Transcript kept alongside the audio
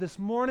This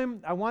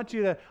morning, I want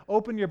you to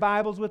open your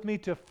Bibles with me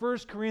to 1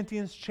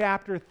 Corinthians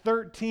chapter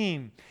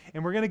 13.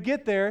 And we're going to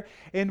get there.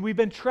 And we've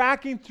been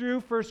tracking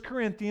through 1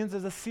 Corinthians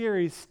as a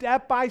series,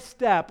 step by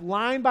step,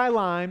 line by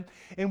line.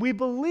 And we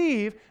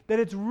believe that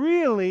it's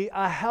really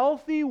a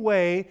healthy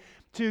way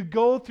to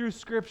go through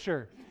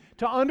Scripture,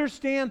 to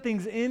understand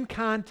things in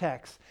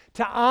context,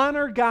 to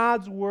honor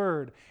God's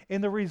Word.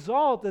 And the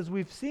result, as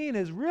we've seen,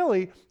 is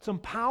really some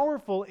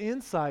powerful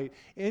insight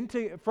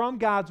from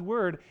God's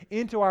Word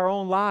into our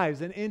own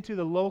lives and into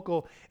the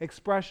local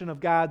expression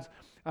of God's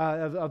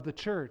of the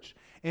church.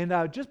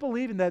 And just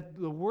believing that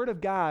the Word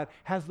of God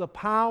has the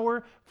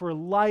power for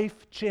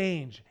life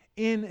change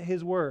in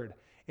His Word.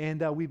 And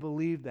we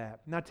believe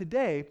that. Now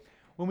today,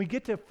 when we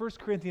get to 1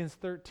 Corinthians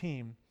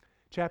 13,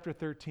 chapter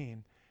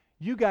 13,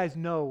 you guys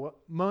know,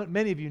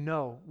 many of you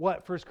know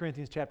what 1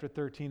 Corinthians chapter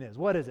 13 is.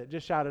 What is it?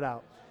 Just shout it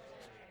out.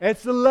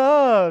 It's the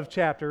love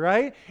chapter,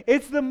 right?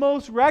 It's the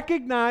most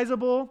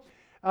recognizable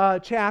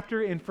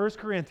chapter in 1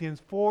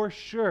 Corinthians for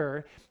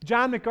sure.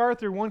 John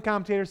MacArthur, one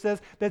commentator,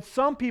 says that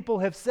some people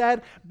have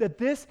said that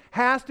this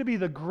has to be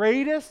the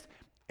greatest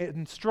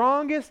and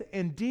strongest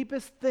and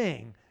deepest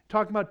thing,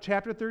 talking about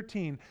chapter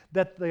 13,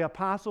 that the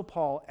Apostle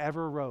Paul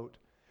ever wrote.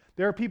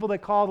 There are people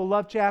that call the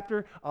love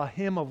chapter a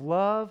hymn of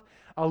love,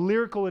 a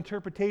lyrical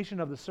interpretation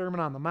of the Sermon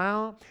on the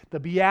Mount, the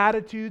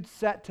Beatitudes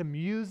set to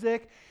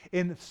music.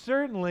 And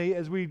certainly,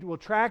 as we will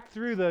track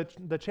through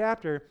the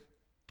chapter,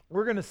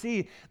 we're going to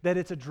see that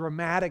it's a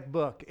dramatic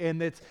book,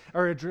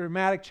 or a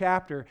dramatic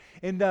chapter.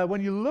 And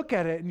when you look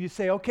at it and you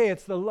say, okay,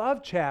 it's the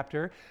love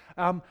chapter,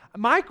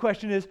 my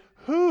question is,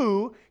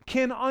 who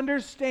can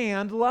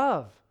understand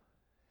love?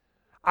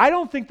 I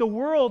don't think the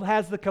world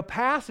has the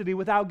capacity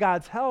without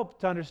God's help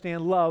to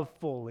understand love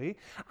fully.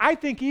 I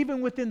think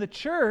even within the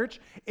church,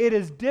 it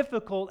is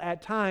difficult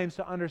at times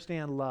to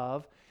understand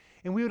love.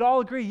 And we would all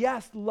agree,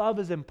 yes, love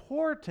is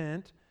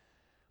important,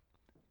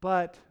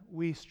 but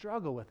we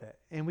struggle with it.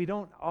 And we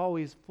don't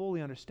always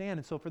fully understand.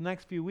 And so for the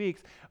next few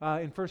weeks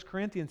in 1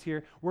 Corinthians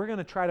here, we're going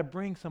to try to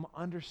bring some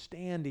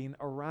understanding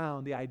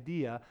around the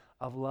idea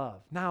of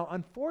love. Now,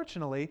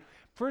 unfortunately,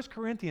 1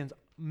 Corinthians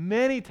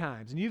many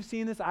times, and you've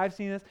seen this, I've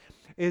seen this,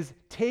 is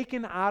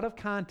taken out of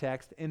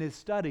context and is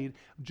studied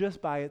just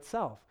by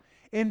itself.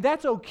 And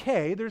that's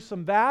okay. There's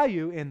some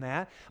value in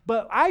that.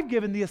 But I've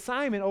given the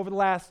assignment over the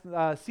last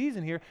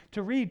season here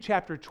to read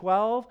chapter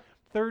 12,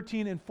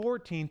 13, and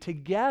 14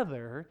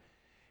 together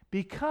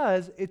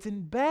because it's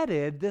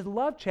embedded, the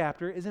love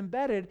chapter is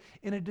embedded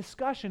in a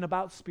discussion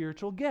about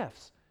spiritual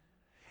gifts.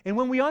 And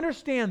when we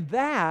understand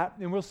that,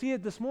 and we'll see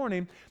it this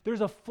morning,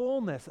 there's a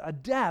fullness, a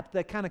depth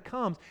that kind of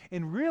comes.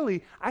 And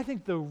really, I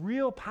think the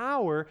real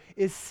power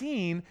is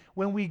seen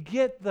when we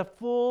get the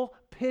full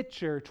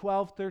picture,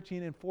 12,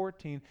 13, and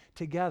 14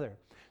 together.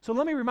 So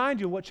let me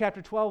remind you what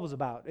chapter 12 was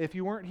about. If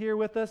you weren't here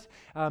with us,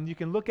 you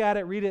can look at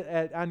it, read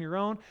it on your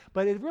own.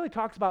 But it really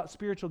talks about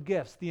spiritual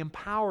gifts, the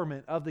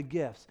empowerment of the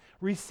gifts,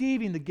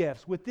 receiving the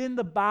gifts within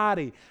the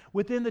body,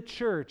 within the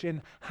church,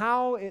 and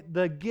how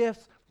the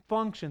gifts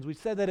functions. We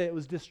said that it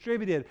was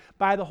distributed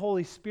by the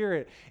Holy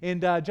Spirit.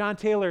 And John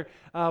Taylor,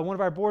 one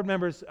of our board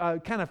members,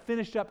 kind of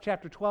finished up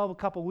chapter 12 a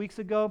couple weeks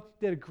ago,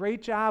 did a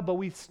great job, but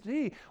we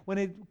see when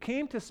it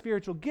came to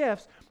spiritual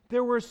gifts,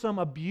 there were some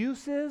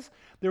abuses,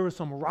 there was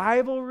some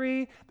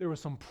rivalry, there was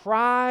some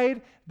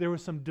pride, there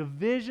was some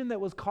division that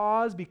was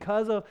caused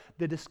because of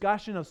the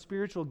discussion of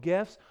spiritual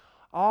gifts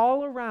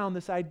all around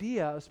this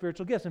idea of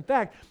spiritual gifts. In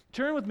fact,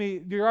 turn with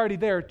me, you're already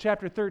there,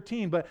 chapter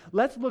 13, but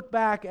let's look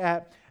back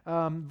at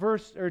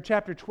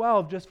chapter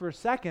 12 just for a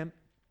second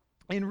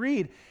and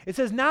read. It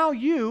says, "Now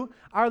you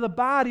are the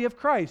body of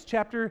Christ,"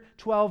 chapter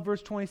 12,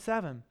 verse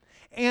 27,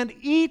 "and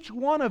each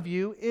one of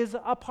you is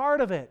a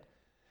part of it."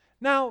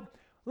 Now,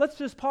 let's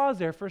just pause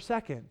there for a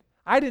second.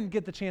 I didn't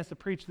get the chance to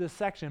preach this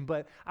section,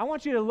 but I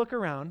want you to look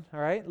around,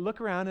 all right?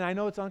 Look around, and I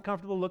know it's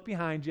uncomfortable to look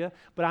behind you,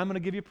 but I'm going to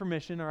give you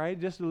permission, all right?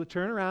 Just to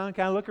turn around,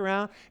 kind of look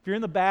around. If you're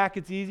in the back,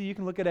 it's easy. You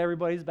can look at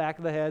everybody's back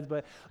of the heads,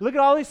 but look at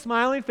all these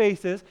smiling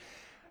faces.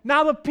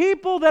 Now, the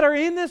people that are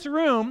in this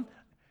room,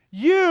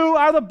 you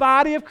are the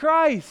body of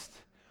Christ.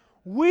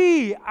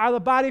 We are the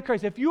body of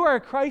Christ. If you are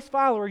a Christ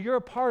follower, you're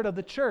a part of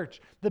the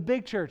church, the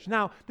big church.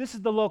 Now, this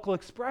is the local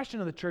expression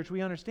of the church.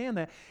 We understand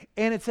that.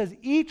 And it says,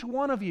 each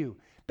one of you.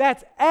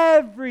 That's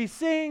every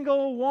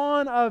single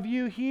one of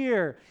you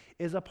here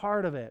is a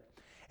part of it.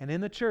 And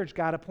in the church,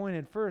 God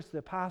appointed first the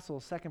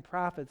apostles, second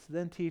prophets,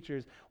 then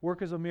teachers,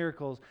 workers of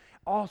miracles,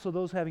 also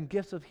those having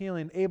gifts of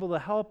healing, able to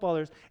help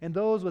others, and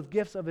those with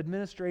gifts of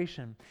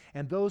administration,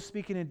 and those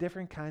speaking in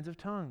different kinds of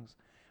tongues.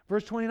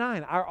 Verse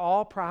 29, are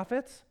all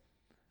prophets?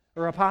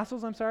 Or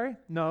apostles, I'm sorry?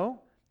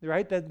 No.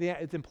 Right?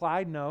 It's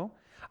implied, no.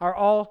 Are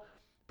all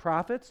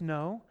prophets?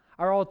 No.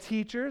 Are all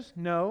teachers?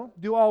 No.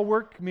 Do all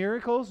work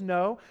miracles?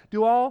 No.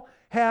 Do all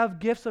have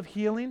gifts of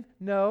healing?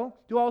 No.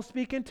 Do all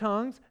speak in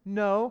tongues?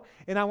 No.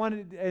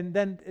 And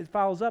then it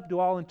follows up, do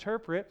all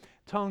interpret?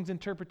 Tongues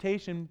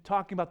interpretation,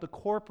 talking about the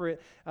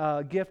corporate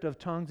gift of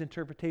tongues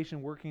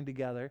interpretation working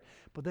together.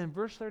 But then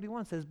verse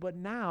 31 says, but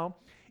now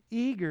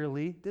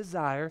eagerly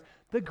desire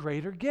the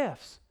greater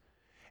gifts.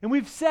 And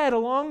we've said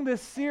along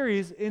this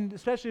series,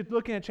 especially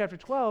looking at chapter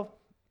 12,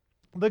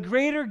 the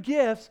greater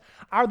gifts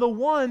are the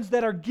ones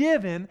that are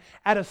given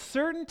at a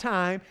certain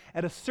time,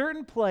 at a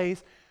certain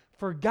place,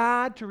 for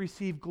God to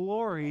receive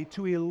glory,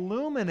 to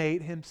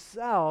illuminate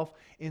himself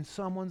in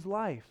someone's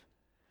life.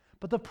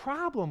 But the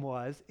problem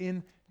was,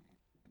 in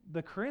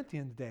the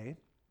Corinthians' day,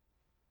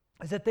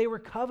 is that they were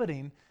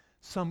coveting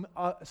some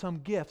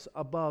gifts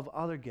above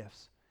other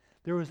gifts.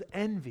 There was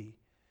envy.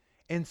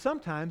 And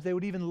sometimes they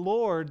would even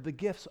lord the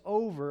gifts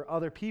over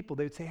other people.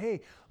 They would say,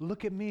 hey,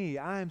 look at me,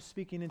 I am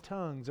speaking in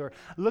tongues, or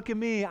look at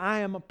me,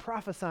 I am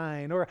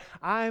prophesying, or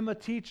I am a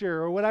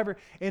teacher, or whatever.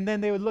 And then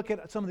they would look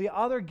at some of the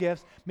other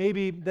gifts,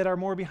 maybe that are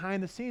more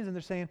behind the scenes, and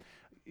they're saying,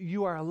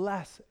 you are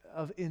less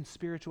in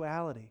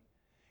spirituality.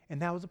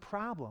 And that was a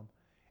problem.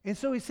 And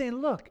so he's saying,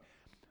 look,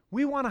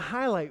 we want to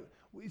highlight,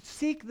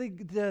 seek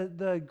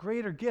the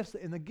greater gifts.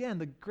 And again,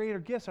 the greater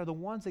gifts are the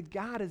ones that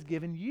God has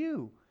given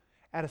you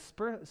at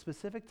a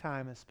specific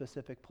time, a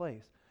specific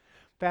place.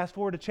 Fast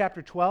forward to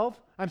chapter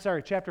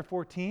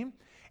 14,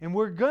 and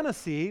we're going to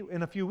see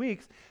in a few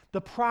weeks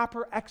the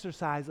proper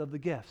exercise of the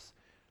gifts.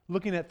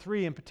 Looking at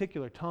 3 in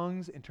particular,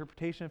 tongues,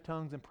 interpretation of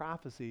tongues, and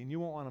prophecy, and you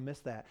won't want to miss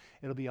that.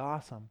 It'll be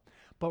awesome.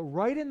 But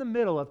right in the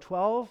middle of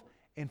 12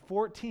 and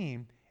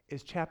 14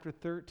 is chapter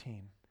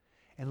 13.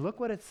 And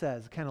look what it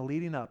says, kind of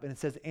leading up. And it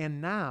says,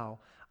 and now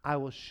I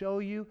will show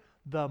you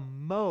the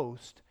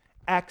most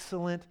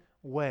excellent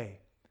way.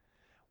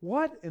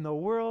 What in the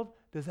world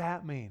does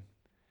that mean?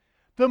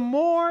 The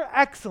more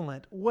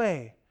excellent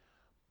way,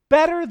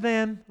 better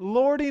than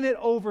lording it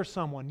over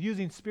someone,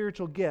 using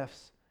spiritual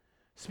gifts,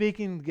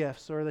 speaking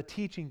gifts, or the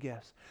teaching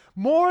gifts.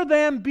 More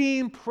than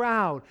being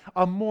proud,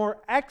 a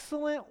more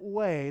excellent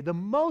way, the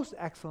most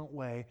excellent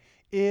way,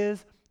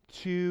 is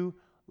to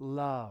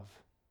love.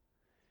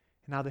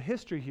 Now the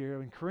history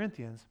here in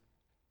Corinthians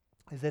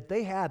is that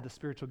they had the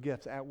spiritual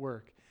gifts at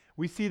work.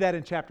 We see that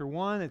in chapter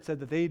 1. It said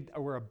that they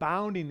were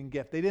abounding in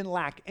gift. They didn't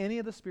lack any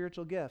of the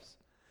spiritual gifts.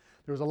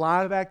 There was a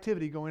lot of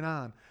activity going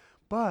on.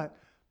 But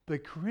the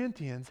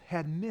Corinthians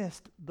had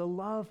missed the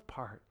love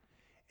part.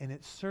 And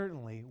it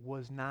certainly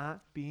was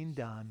not being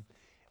done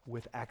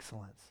with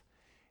excellence.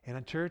 And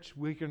in church,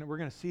 we're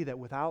going to see that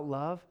without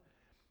love,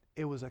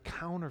 it was a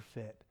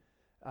counterfeit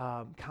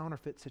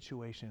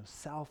situation. It was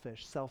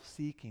selfish,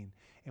 self-seeking.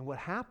 And what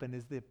happened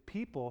is the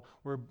people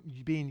were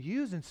being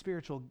used in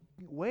spiritual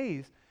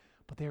ways,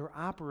 but they were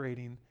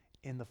operating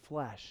in the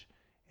flesh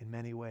in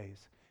many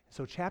ways.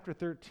 So chapter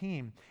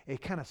 13,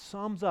 it kind of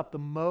sums up the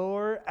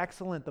most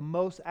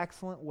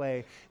excellent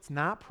way. It's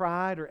not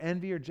pride or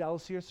envy or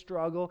jealousy or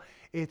struggle.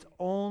 It's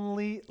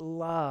only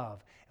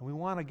love. And we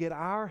want to get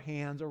our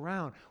hands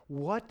around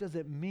what does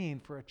it mean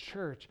for a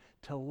church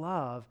to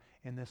love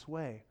in this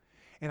way.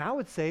 And I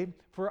would say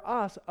for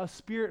us, a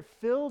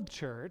Spirit-filled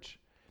church,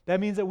 that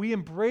means that we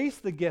embrace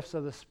the gifts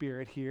of the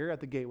Spirit here at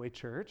the Gateway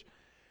Church,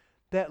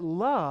 that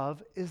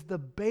love is the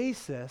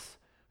basis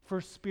for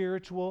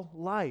spiritual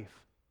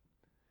life.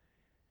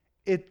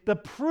 The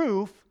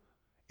proof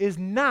is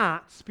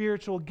not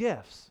spiritual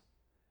gifts.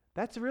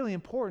 That's really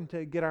important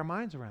to get our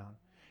minds around.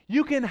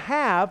 You can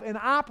have and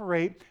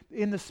operate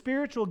in the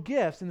spiritual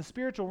gifts, in the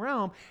spiritual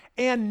realm,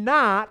 and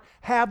not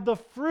have the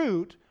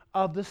fruit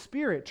of the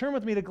Spirit. Turn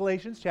with me to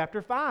Galatians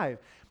chapter 5.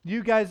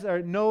 You guys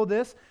know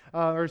this,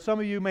 or some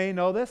of you may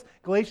know this.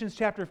 Galatians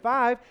chapter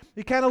 5,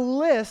 it kind of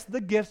lists the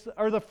gifts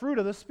or the fruit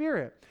of the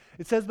Spirit.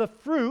 It says the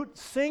fruit,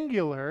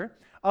 singular,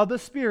 of the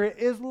Spirit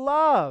is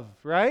love,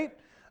 right?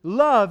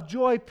 Love,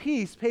 joy,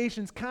 peace,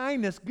 patience,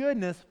 kindness,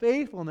 goodness,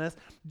 faithfulness,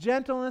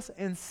 gentleness,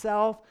 and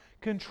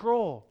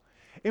self-control.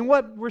 And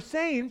what we're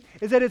saying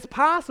is that it's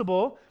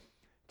possible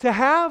to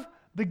have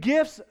the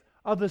gifts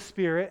of the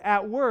Spirit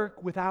at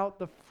work without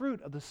the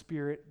fruit of the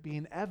Spirit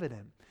being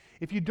evident.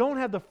 If you don't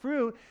have the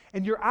fruit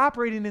and you're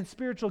operating in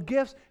spiritual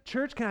gifts,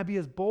 church, can I be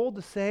as bold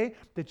to say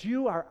that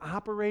you are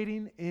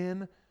operating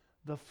in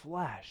the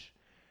flesh?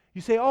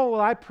 You say, oh,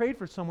 well, I prayed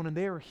for someone and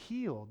they were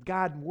healed.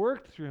 God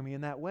worked through me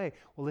in that way.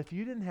 Well, if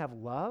you didn't have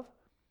love,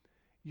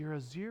 you're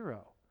a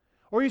zero.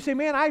 Or you say,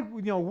 man,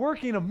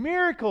 working of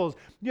miracles,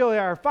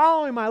 are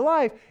following my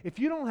life. If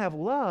you don't have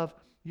love,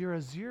 you're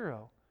a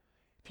zero.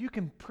 If you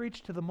can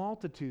preach to the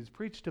multitudes,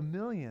 preach to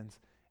millions,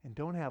 and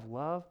don't have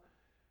love,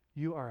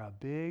 you are a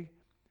big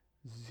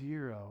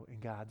zero in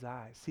God's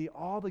eyes. See,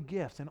 all the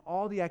gifts and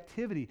all the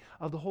activity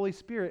of the Holy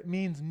Spirit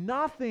means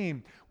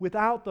nothing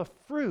without the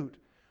fruit,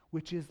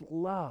 which is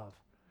love.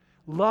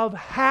 Love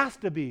has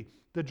to be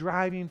the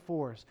driving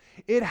force.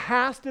 It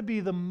has to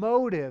be the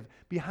motive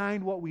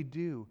behind what we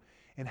do.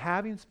 And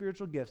having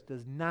spiritual gifts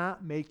does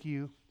not make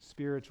you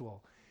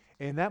spiritual.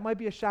 And that might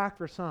be a shock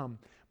for some,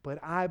 but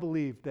I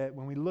believe that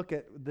when we look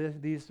at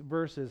these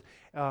verses,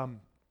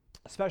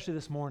 especially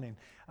this morning,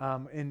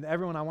 and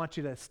everyone, I want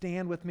you to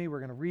stand with me. We're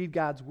going to read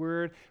God's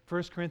Word,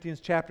 1 Corinthians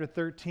chapter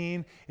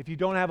 13. If you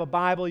don't have a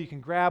Bible, you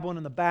can grab one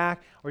in the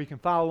back, or you can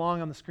follow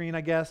along on the screen,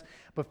 I guess.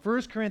 But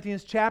 1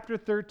 Corinthians chapter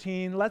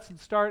 13, let's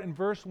start in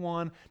verse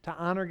 1 to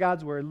honor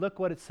God's Word. Look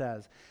what it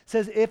says. It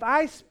says, if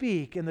I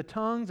speak in the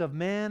tongues of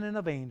men and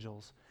of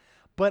angels,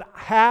 but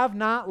have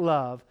not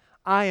love,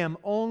 I am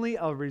only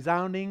a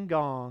resounding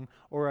gong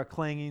or a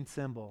clanging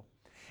cymbal.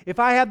 If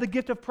I have the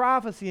gift of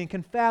prophecy and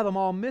can fathom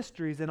all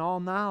mysteries and all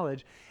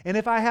knowledge, and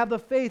if I have the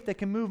faith that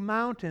can move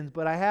mountains,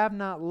 but I have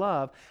not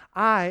love,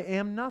 I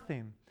am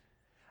nothing.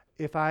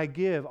 If I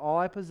give all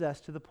I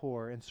possess to the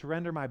poor and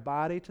surrender my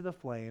body to the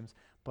flames,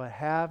 but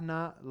have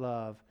not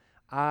love,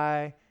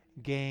 I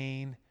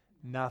gain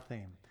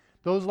nothing.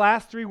 Those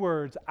last three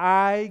words,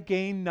 I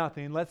gain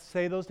nothing. Let's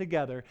say those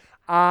together.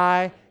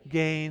 I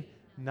gain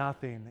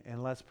nothing.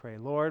 And let's pray.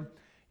 Lord,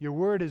 your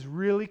word is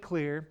really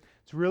clear.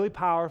 It's really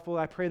powerful.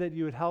 I pray that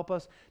you would help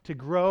us to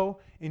grow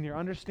in your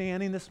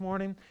understanding this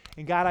morning.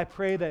 And God, I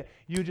pray that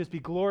you would just be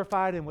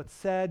glorified in what's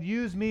said.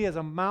 Use me as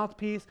a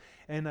mouthpiece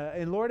and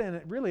Lord,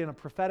 and really in a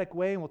prophetic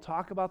way, and we'll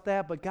talk about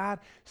that. But God,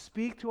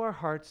 speak to our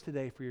hearts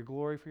today for your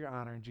glory, for your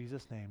honor, in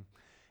Jesus' name.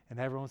 And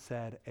everyone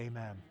said,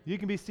 amen. You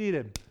can be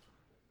seated.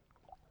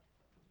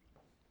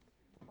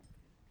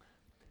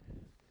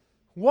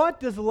 What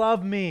does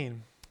love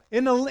mean?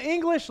 In the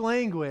English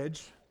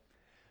language,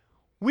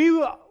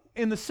 we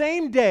in the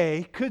same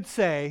day could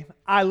say,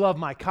 I love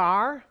my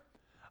car,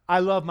 I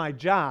love my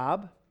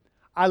job,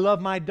 I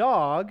love my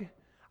dog,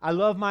 I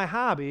love my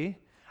hobby,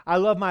 I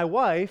love my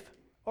wife,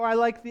 or I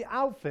like the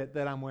outfit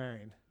that I'm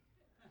wearing,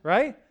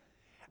 right?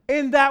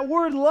 And that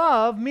word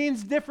love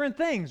means different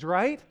things,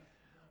 right?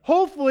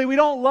 Hopefully we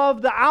don't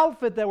love the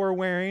outfit that we're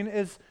wearing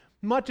as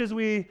much as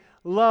we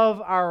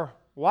love our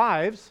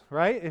wives,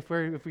 right? If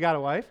we got a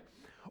wife.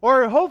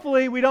 Or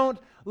hopefully we don't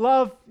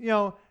love,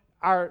 you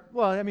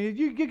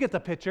get the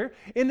picture.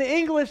 In the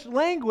English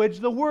language,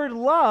 the word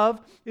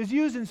love is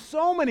used in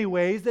so many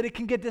ways that it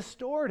can get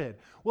distorted.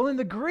 Well, in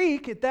the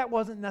Greek, that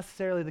wasn't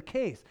necessarily the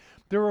case.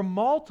 There were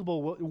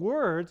multiple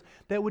words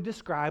that would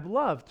describe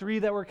love. Three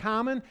that were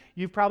common,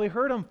 you've probably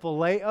heard them: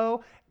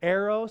 phileo,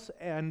 eros,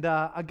 and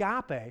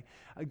agape.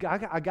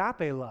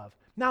 Agape love.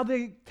 Now,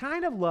 the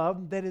kind of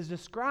love that is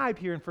described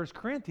here in 1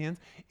 Corinthians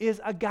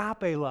is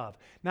agape love.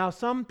 Now,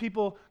 some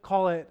people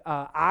call it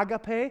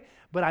agape,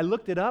 but I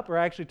looked it up, or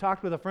I actually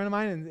talked with a friend of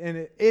mine,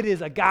 and it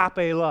is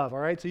agape love, all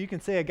right? So you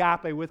can say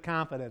agape with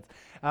confidence,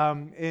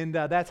 and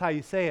that's how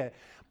you say it.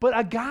 But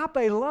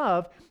agape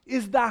love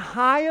is the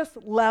highest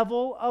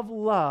level of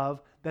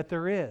love that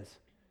there is.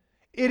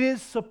 It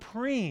is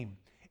supreme,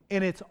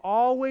 and it's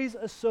always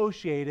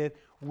associated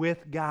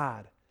with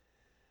God.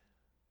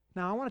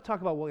 Now, I want to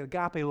talk about what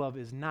agape love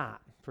is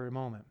not for a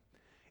moment.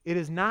 It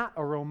is not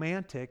a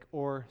romantic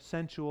or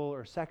sensual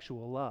or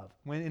sexual love.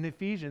 When in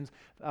Ephesians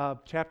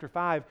chapter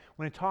 5,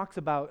 when it talks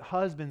about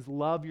husbands,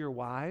 love your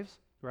wives,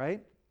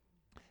 right?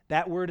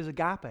 That word is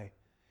agape.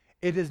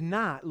 It does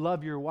not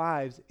love your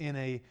wives in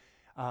a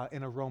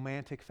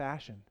romantic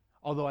fashion,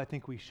 although I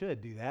think we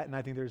should do that, and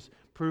I think there's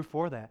proof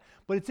for that.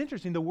 But it's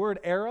interesting, the word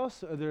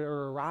eros, or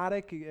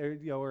erotic,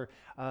 or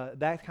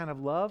that kind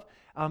of love,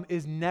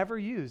 is never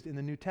used in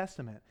the New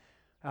Testament.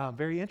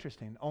 Very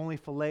interesting. Only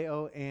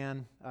phileo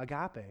and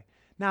agape.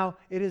 Now,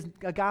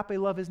 agape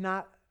love is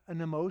not an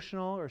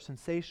emotional or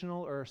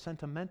sensational or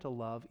sentimental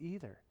love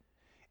either.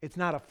 It's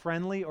not a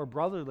friendly or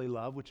brotherly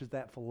love, which is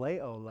that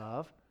phileo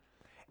love.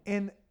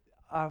 And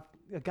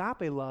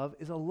agape love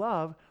is a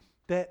love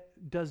that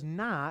does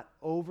not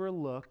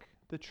overlook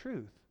the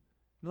truth.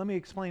 Let me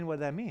explain what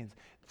that means.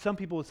 Some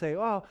people would say,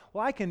 oh,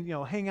 well, I can,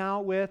 hang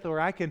out with,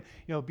 or I can,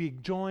 be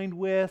joined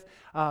with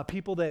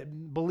people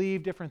that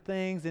believe different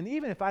things. And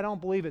even if I don't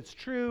believe it's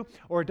true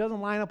or it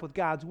doesn't line up with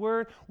God's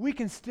word, we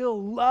can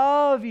still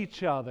love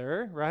each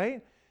other,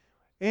 right?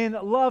 And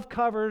love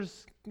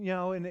covers,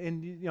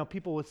 and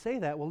people would say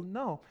that. Well,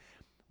 no.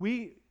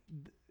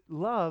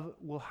 Love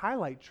will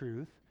highlight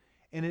truth,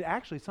 and it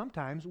actually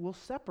sometimes will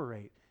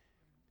separate.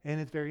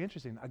 And it's very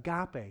interesting.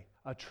 Agape,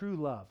 a true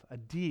love, a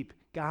deep,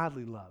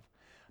 godly love.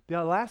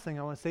 The last thing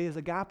I want to say is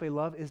agape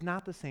love is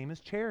not the same as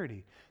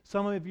charity.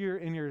 Some of you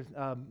in your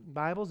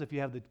Bibles, if you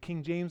have the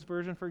King James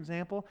Version, for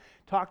example,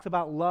 talks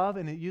about love,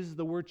 and it uses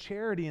the word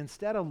charity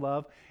instead of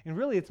love. And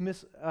really,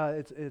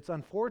 it's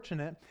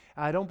unfortunate.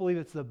 I don't believe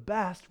it's the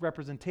best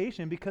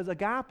representation, because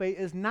agape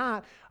is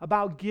not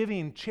about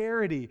giving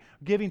charity,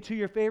 giving to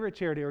your favorite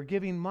charity, or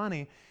giving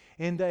money.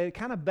 And it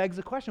kind of begs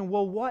the question,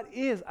 well, what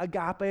is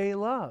agape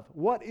love?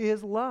 What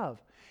is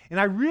love? And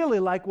I really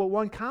like what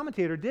one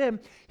commentator did.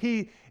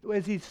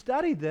 As he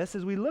studied this,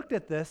 as we looked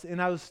at this,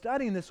 and I was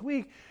studying this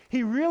week,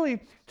 he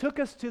really took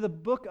us to the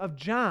book of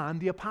John,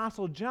 the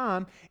Apostle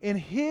John, and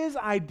his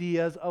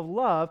ideas of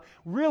love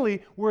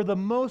really were the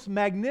most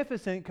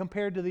magnificent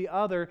compared to the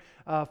other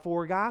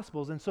four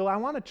Gospels. And so I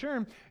want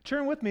to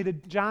turn with me to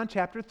John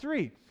chapter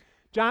 3.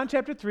 John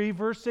chapter 3,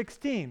 verse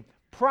 16.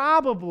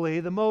 Probably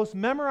the most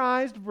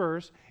memorized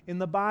verse in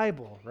the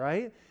Bible,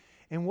 right?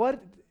 And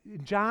what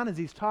John, as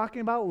he's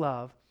talking about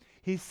love,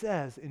 he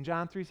says in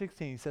John 3:16,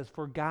 he says,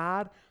 for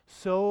God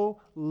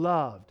so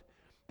loved.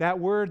 That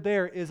word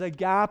there is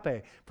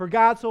agape. For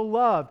God so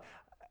loved.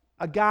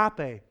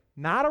 Agape.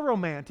 Not a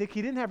romantic.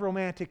 He didn't have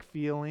romantic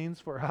feelings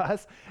for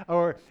us.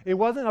 Or it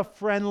wasn't a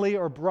friendly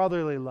or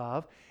brotherly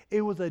love.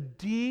 It was a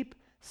deep,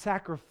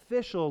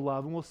 sacrificial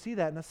love, and we'll see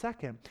that in a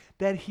second,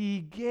 that he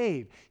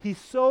gave. He's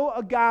so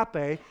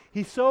agape,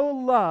 he's so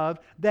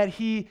loved that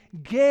he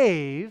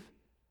gave.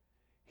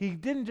 He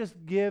didn't just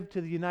give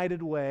to the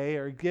United Way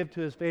or give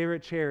to his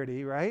favorite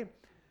charity, right?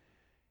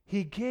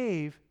 He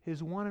gave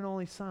his one and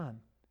only Son.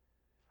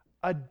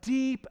 A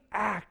deep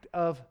act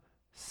of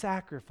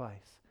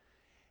sacrifice.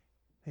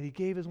 And he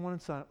gave his one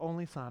and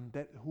only Son,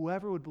 that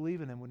whoever would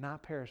believe in him would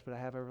not perish but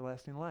have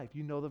everlasting life.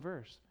 You know the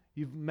verse.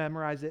 You've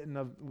memorized it in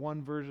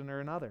one version or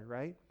another,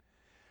 right?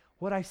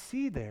 What I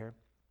see there,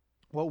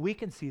 what we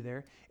can see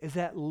there, is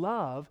that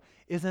love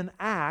is an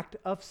act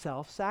of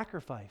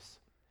self-sacrifice.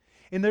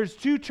 And there's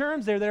two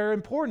terms there that are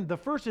important. The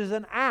first is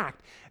an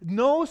act.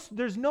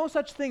 There's no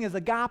such thing as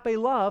agape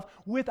love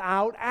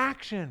without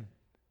action.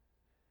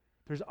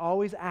 There's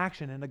always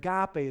action, and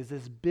agape is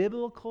this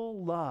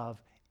biblical love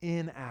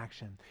in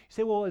action. You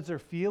say, well, is there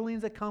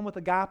feelings that come with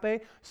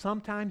agape?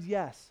 Sometimes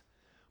yes,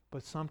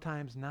 but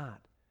sometimes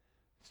not.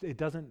 It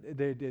doesn't,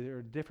 there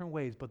are different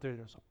ways, but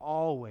there's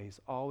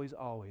always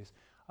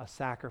a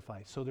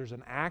sacrifice. So there's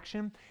an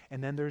action,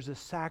 and then there's a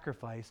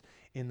sacrifice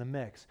in the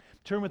mix.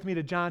 Turn with me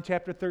to John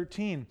chapter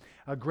 13,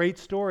 a great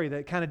story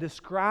that kind of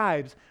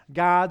describes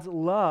God's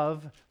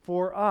love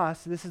for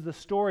us. This is the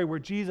story where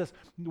Jesus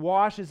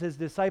washes his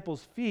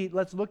disciples' feet.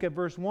 Let's look at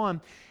verse 1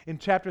 in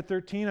chapter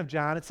 13 of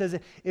John. It says,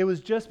 it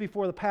was just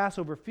before the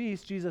Passover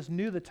feast. Jesus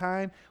knew the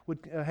time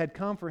had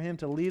come for him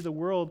to leave the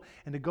world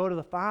and to go to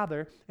the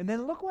Father. And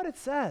then look what it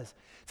says.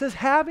 It says,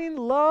 having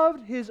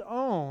loved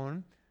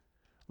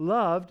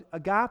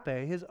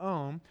agape, his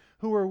own,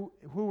 who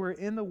were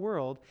in the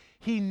world,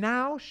 he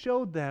now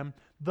showed them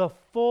the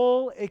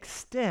full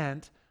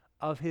extent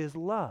of his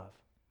love.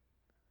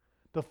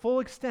 The full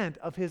extent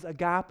of his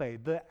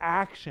agape, the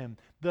action,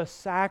 the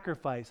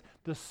sacrifice,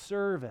 the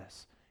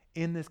service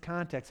in this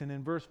context. And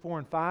in verse 4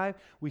 and 5,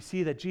 we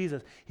see that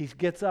Jesus, he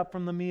gets up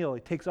from the meal, he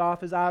takes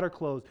off his outer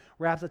clothes,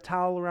 wraps a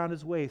towel around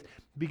his waist,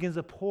 begins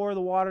to pour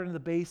the water into the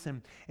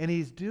basin, and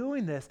he's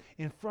doing this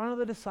in front of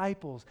the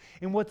disciples.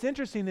 And what's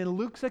interesting, in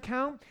Luke's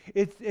account,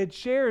 it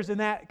shares in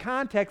that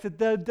context that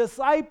the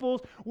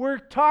disciples were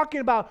talking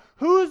about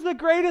who's the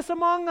greatest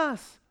among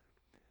us.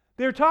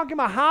 They're talking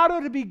about how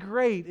to be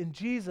great, and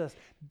Jesus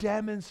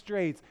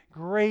demonstrates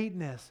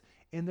greatness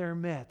in their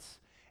midst.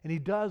 And he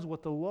does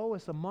what the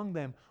lowest among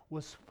them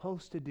was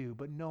supposed to do,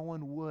 but no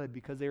one would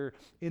because they were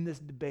in this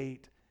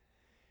debate.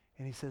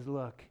 And he says,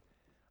 look,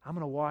 I'm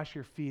going to wash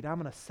your feet. I'm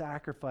going to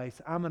sacrifice.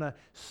 I'm going to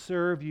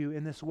serve you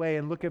in this way.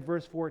 And look at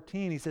verse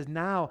 14. He says,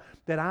 now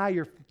that I,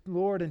 your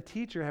Lord and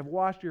teacher, have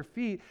washed your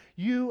feet,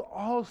 you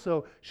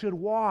also should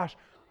wash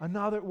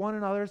one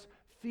another's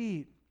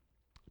feet.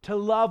 To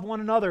love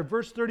one another.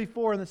 Verse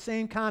 34 in the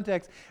same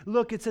context.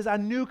 Look, it says, a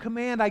new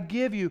command I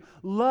give you.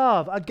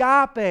 Love,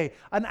 agape,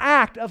 an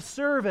act of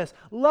service.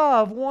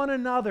 Love one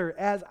another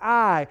as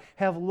I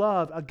have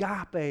loved,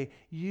 agape,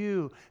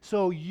 you.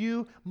 So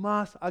you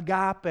must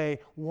agape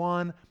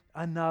one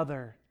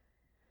another.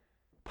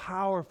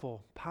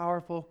 Powerful,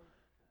 powerful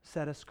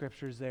set of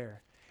scriptures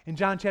there. In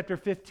John chapter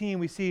 15,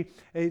 we see,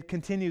 it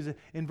continues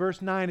in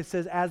verse 9, it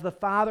says, as the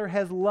Father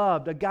has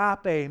loved,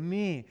 agape,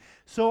 me,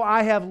 so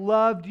I have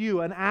loved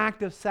you, an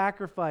act of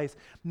sacrifice.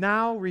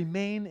 Now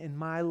remain in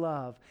my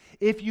love.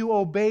 If you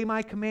obey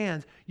my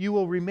commands, you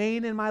will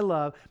remain in my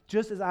love,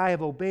 just as I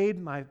have obeyed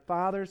my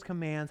Father's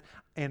commands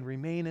and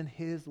remain in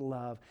his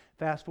love.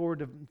 Fast forward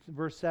to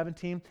verse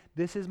 17.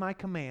 This is my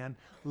command,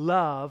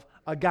 love,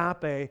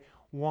 agape,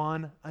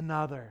 one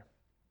another.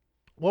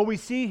 What we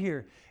see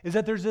here is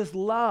that there's this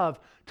love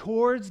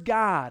towards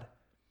God,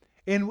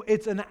 and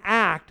it's an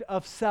act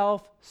of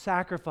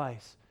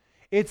self-sacrifice.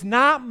 It's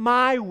not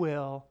my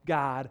will,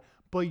 God,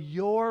 but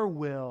your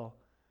will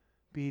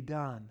be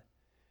done.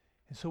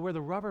 And so where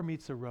the rubber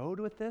meets the road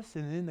with this,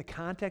 and in the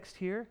context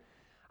here,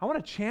 I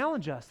want to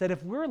challenge us that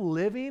if we're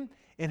living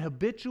in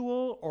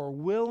habitual or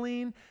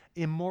willing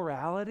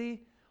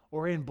immorality,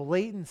 or in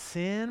blatant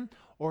sin,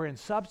 or in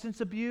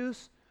substance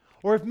abuse,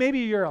 or if maybe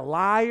you're a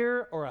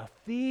liar or a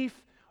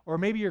thief, or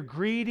maybe you're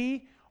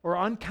greedy or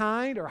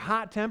unkind or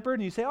hot-tempered,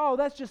 and you say, oh,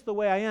 that's just the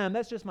way I am.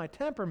 That's just my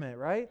temperament,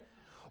 right?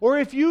 Or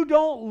if you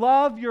don't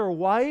love your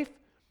wife,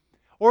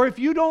 or if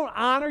you don't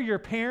honor your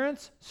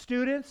parents,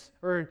 students,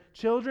 or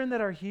children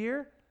that are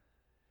here,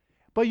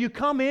 but you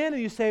come in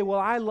and you say, well,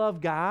 I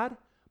love God,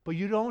 but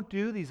you don't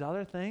do these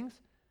other things,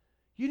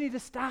 you need to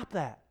stop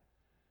that.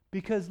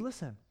 Because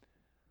listen,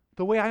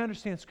 the way I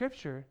understand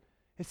Scripture,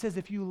 it says,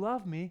 if you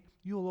love me,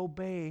 you will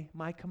obey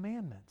my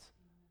commandments.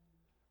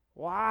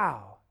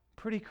 Wow,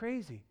 pretty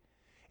crazy.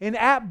 And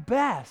at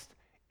best,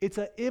 it's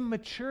an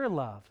immature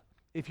love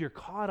if you're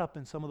caught up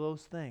in some of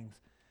those things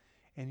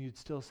and you'd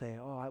still say,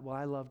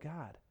 I love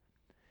God.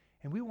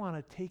 And we want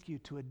to take you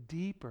to a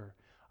deeper,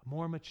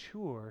 more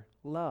mature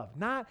love.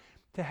 Not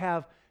to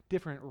have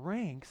different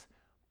ranks,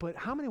 but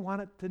how many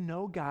want to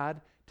know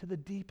God to the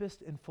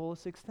deepest and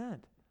fullest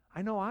extent?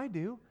 I know I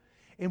do.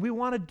 And we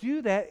want to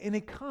do that, and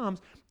it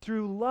comes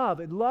through love.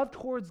 And love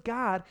towards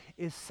God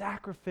is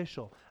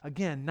sacrificial.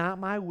 Again, not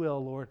my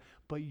will, Lord,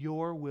 but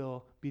your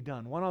will be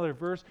done. One other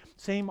verse,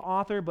 same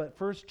author, but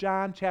 1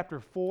 John chapter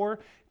 4,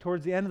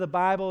 towards the end of the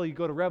Bible, you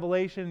go to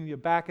Revelation, and you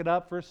back it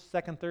up, 1st,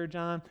 2nd, 3rd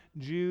John,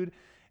 Jude,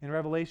 and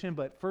Revelation.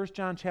 But 1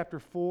 John chapter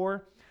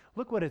 4,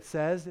 look what it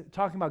says,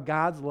 talking about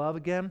God's love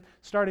again.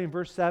 Starting in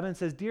verse 7, it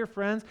says, "Dear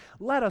friends,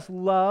 let us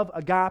love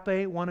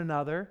agape one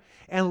another,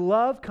 and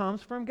love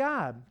comes from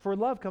God, for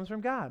love comes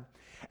from God.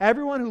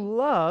 Everyone who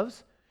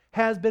loves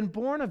has been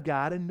born of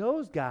God and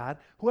knows God.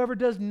 Whoever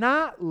does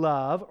not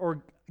love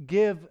or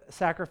give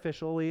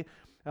sacrificially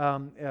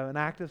an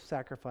act of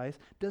sacrifice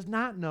does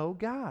not know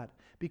God,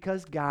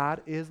 because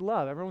God is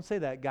love." Everyone say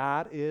that.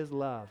 God is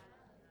love.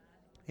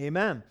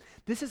 Amen.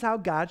 This is how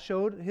God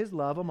showed his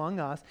love among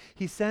us.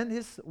 He sent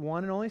his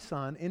one and only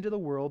Son into the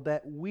world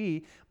that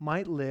we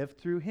might live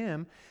through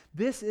him.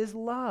 This is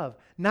love.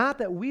 Not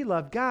that we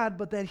loved God,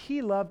 but that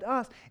he loved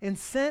us and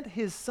sent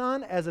his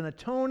Son as an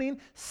atoning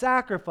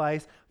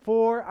sacrifice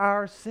for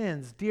our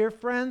sins. Dear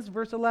friends,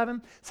 verse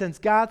 11, since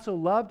God so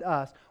loved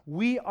us,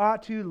 we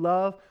ought to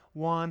love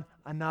one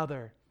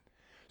another.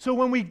 So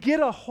when we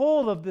get a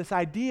hold of this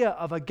idea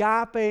of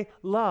agape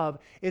love,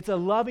 it's a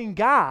loving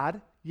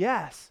God,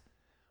 yes,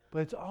 but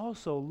it's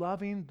also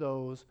loving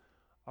those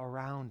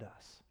around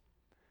us.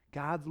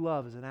 God's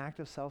love is an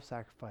act of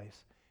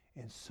self-sacrifice,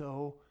 and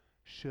so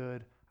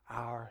should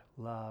our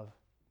love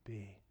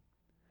be.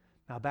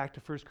 Now back to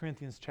 1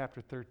 Corinthians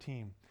chapter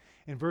 13.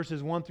 In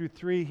verses 1 through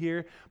 3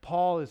 here,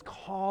 Paul is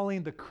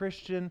calling the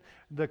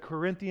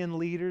Corinthian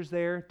leaders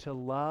there to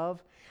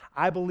love.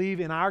 I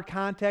believe in our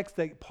context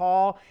that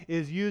Paul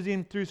is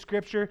using through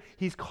Scripture,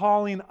 he's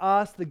calling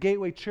us, the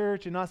Gateway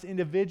Church, and us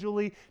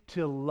individually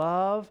to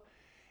love.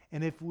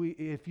 And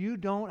if you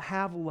don't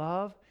have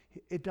love,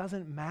 it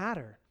doesn't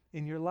matter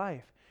in your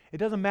life. It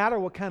doesn't matter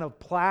what kind of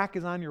plaque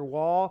is on your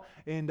wall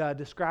and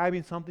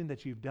describing something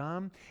that you've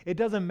done. It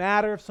doesn't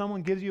matter if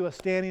someone gives you a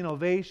standing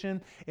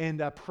ovation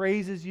and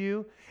praises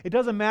you. It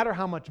doesn't matter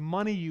how much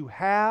money you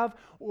have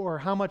or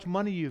how much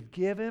money you've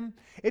given.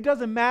 It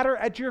doesn't matter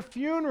at your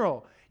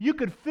funeral. You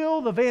could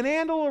fill the Van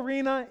Andel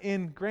Arena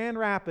in Grand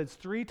Rapids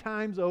 3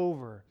 times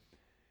over.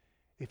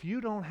 If you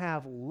don't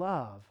have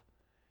love,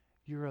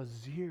 you're a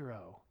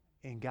zero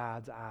in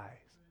God's eyes.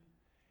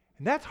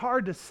 And that's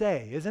hard to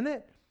say, isn't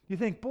it? You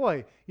think,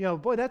 boy,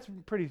 that's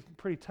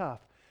pretty tough.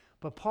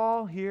 But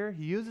Paul here,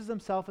 he uses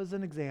himself as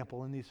an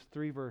example in these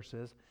 3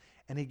 verses,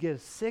 and he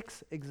gives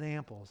 6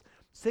 examples,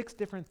 6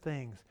 different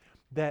things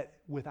that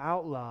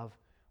without love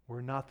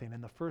were nothing.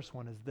 And the first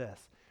one is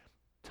this: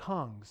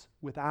 tongues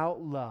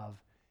without love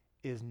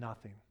is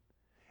nothing.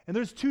 And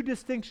there's 2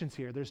 distinctions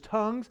here. There's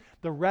tongues,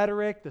 the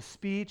rhetoric, the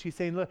speech. He's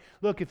saying,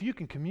 look, if you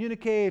can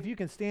communicate, if you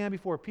can stand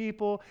before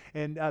people,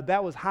 and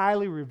that was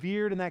highly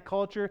revered in that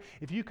culture.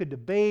 If you could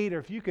debate, or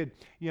if you could,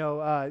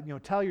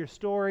 tell your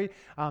story,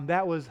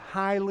 that was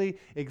highly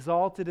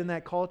exalted in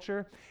that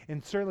culture.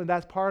 And certainly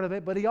that's part of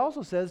it. But he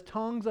also says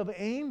tongues of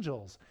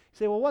angels. You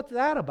say, well, what's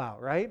that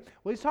about, right?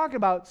 Well, he's talking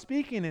about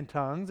speaking in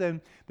tongues,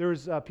 and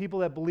there's people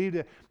that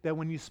believed that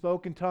when you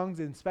spoke in tongues,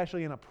 and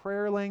especially in a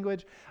prayer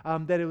language,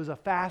 that it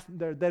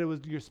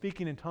was you're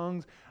speaking in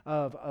tongues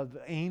of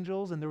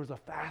angels, and there was a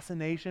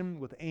fascination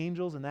with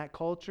angels in that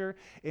culture.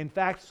 In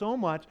fact, so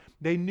much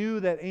they knew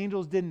that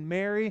angels didn't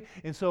marry,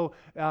 and so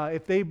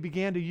if they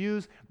began to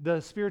use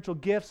the spiritual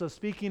gifts of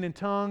speaking in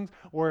tongues,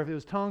 or if it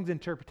was tongues,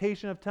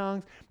 interpretation of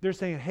tongues, they're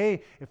saying,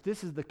 hey, if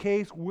this is the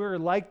case, we're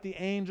like the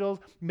angels.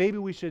 Maybe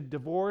we should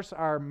divorce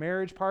our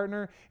marriage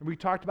partner. And we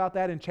talked about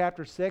that in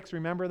chapter 6.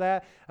 Remember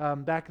that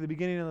back at the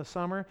beginning of the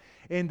summer?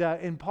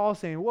 And Paul's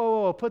saying,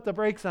 whoa, put the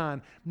brakes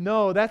on.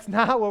 No, that's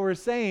not what we're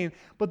saying.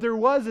 But there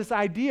was this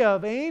idea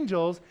of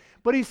angels.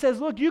 But he says,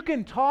 look, you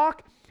can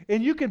talk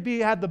and you could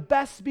have the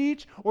best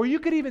speech, or you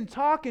could even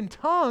talk in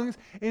tongues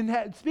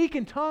and speak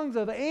in tongues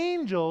of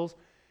angels.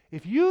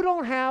 If you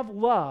don't have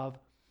love,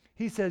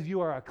 he says you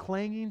are a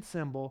clanging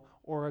cymbal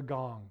or a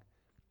gong.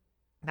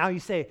 Now you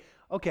say,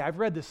 okay, I've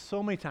read this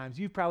so many times.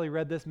 You've probably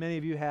read this, many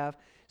of you have,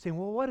 saying,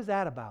 well, what is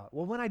that about?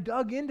 Well, when I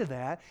dug into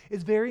that,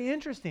 it's very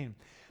interesting.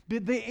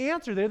 The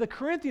answer there, the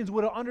Corinthians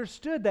would have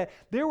understood that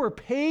there were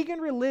pagan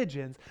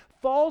religions,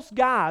 false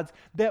gods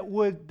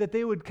that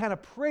they would kind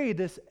of pray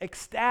this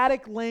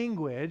ecstatic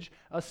language,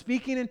 a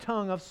speaking in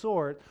tongue of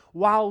sort,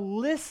 while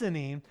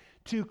listening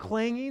to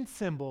clanging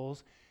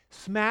cymbals,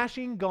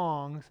 smashing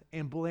gongs,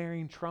 and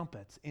blaring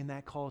trumpets in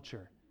that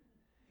culture.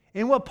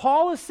 And what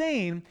Paul is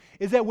saying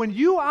is that when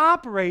you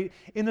operate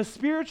in the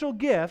spiritual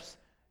gifts,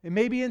 and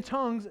maybe in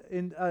tongues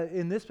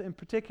in this in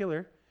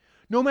particular,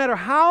 no matter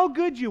how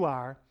good you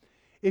are,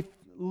 if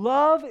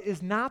love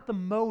is not the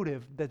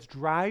motive that's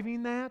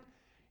driving that,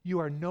 you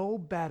are no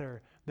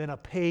better than a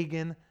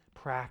pagan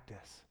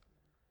practice.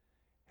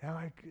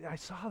 And I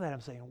saw that. I'm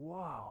saying,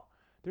 wow,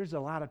 there's a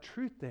lot of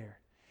truth there.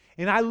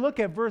 And I look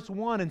at verse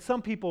 1, and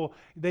some people,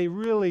 they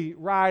really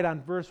ride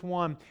on verse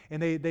 1,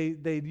 and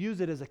they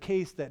use it as a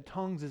case that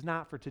tongues is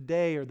not for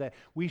today, or that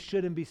we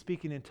shouldn't be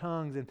speaking in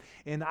tongues.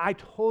 And I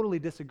totally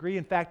disagree.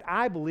 In fact,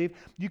 I believe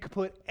you could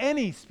put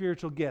any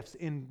spiritual gifts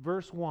in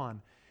verse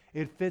 1.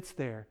 It fits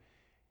there.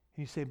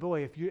 And you say,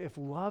 boy, if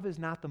love is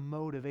not the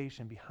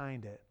motivation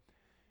behind it,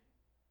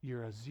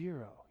 you're a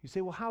zero. You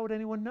say, well, how would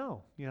anyone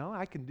know?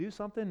 I can do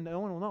something,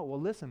 no one will know.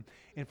 Well, listen,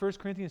 in 1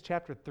 Corinthians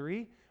chapter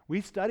 3, we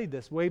studied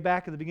this way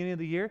back at the beginning of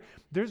the year.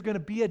 There's going to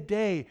be a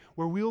day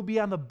where we will be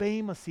on the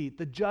bema seat,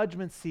 the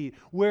judgment seat,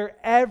 where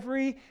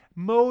every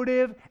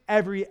motive,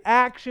 every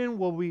action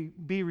will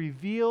be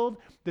revealed.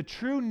 The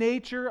true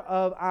nature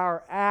of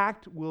our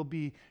act will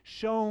be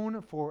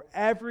shown for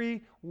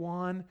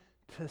everyone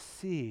to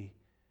see.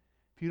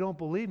 If you don't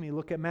believe me,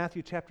 look at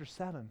Matthew chapter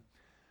 7.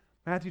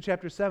 Matthew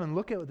chapter 7,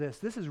 look at this.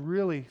 This is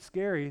really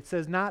scary. It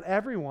says, not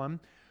everyone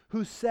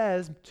who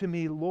says to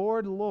me,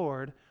 Lord,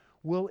 Lord,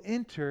 will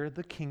enter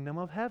the kingdom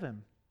of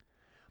heaven,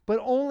 but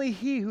only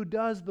he who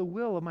does the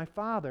will of my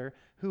Father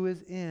who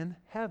is in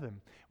heaven.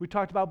 We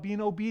talked about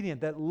being obedient,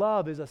 that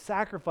love is a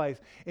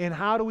sacrifice. And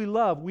how do we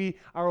love? We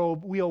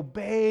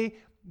obey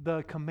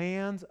the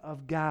commands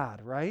of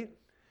God, right?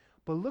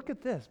 But look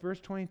at this, verse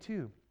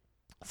 22.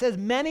 It says,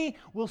 many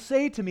will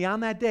say to me on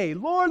that day,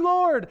 Lord,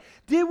 Lord,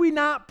 did we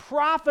not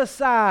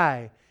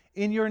prophesy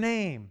in your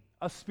name?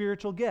 A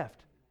spiritual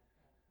gift,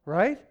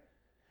 right?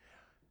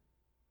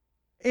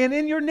 And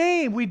in your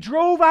name we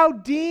drove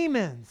out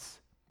demons.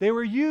 They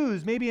were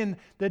used maybe in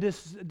the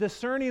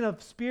discerning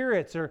of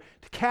spirits or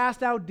to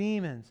cast out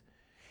demons.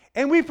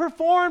 And we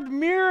performed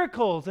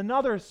miracles,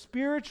 another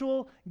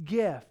spiritual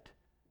gift.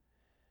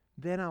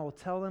 Then I will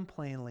tell them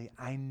plainly,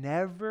 I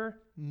never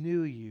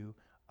knew you.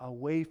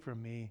 Away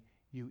from me,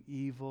 you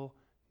evil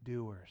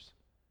doers.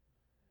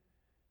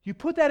 You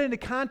put that into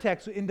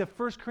context into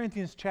 1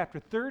 Corinthians chapter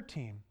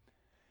 13.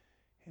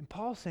 And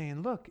Paul's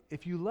saying, look,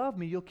 if you love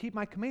me, you'll keep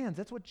my commands.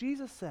 That's what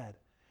Jesus said.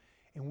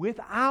 And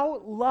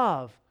without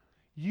love,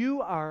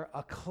 you are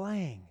a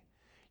clang.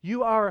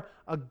 You are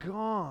a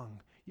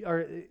gong.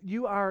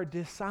 You are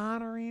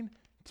dishonoring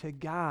to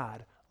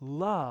God.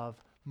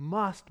 Love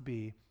must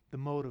be the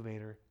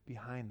motivator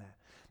behind that.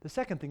 The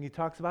second thing he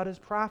talks about is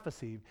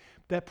prophecy.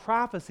 That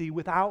prophecy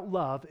without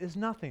love is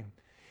nothing.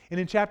 And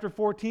in chapter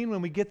 14,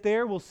 when we get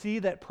there, we'll see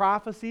that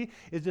prophecy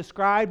is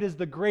described as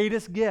the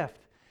greatest gift.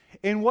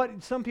 And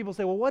what some people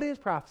say, well, what is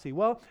prophecy?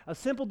 Well, a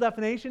simple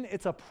definition,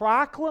 it's a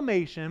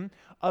proclamation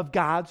of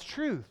God's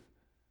truth.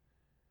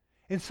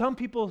 And some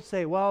people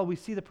say, well, we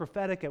see the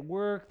prophetic at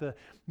work, the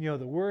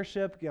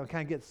worship, kind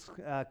of gets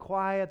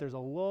quiet. There's a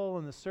lull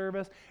in the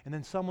service, and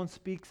then someone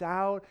speaks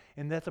out,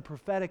 and that's a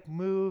prophetic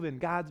move, and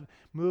God's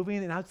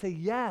moving. And I would say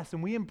yes,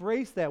 and we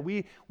embrace that.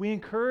 We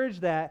encourage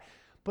that.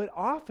 But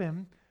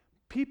often,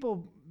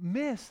 people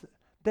miss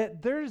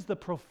that there's the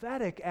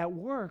prophetic at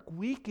work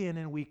week in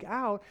and week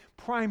out,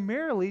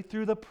 primarily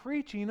through the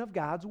preaching of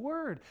God's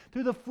word,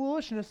 through the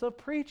foolishness of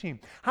preaching.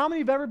 How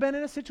many have ever been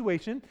in a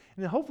situation,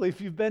 and hopefully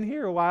if you've been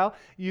here a while,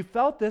 you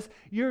felt this,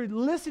 you're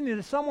listening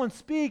to someone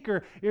speak,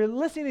 or you're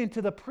listening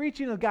to the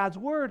preaching of God's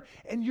word,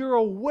 and you're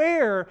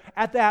aware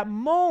at that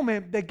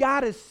moment that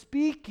God is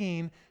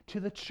speaking to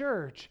the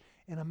church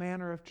in a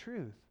manner of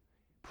truth,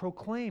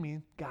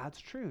 proclaiming God's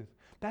truth.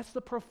 That's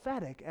the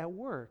prophetic at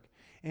work.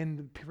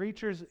 And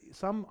preachers,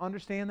 some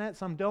understand that,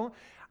 some don't.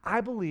 I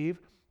believe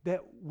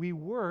that we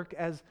work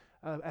as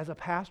a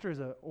pastor, as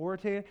an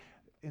orator,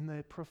 in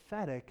the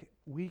prophetic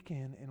week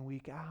in and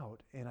week out.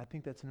 And I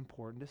think that's an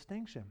important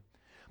distinction.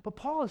 But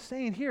Paul is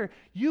saying here,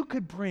 you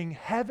could bring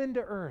heaven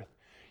to earth.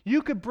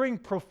 You could bring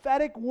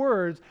prophetic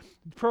words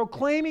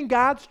proclaiming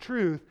God's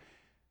truth,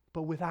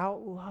 but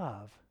without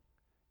love,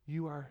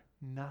 you are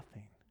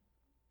nothing.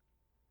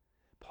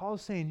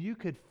 Paul's saying you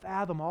could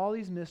fathom all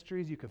these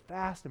mysteries, you could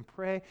fast and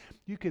pray,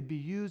 you could be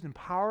used in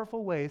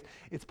powerful ways.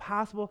 It's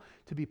possible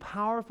to be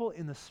powerful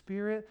in the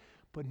Spirit,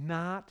 but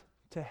not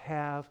to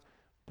have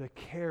the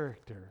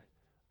character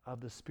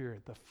of the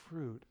Spirit, the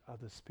fruit of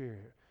the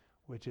Spirit,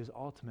 which is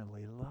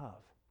ultimately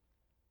love.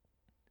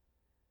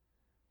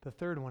 The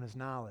third one is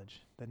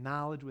knowledge. The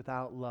knowledge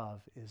without love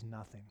is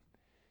nothing.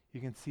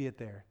 You can see it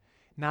there.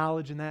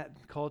 Knowledge in that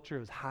culture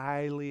was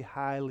highly,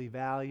 highly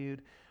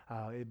valued.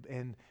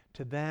 And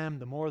to them,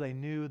 the more they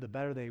knew, the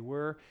better they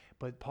were.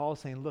 But Paul's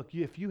saying, look,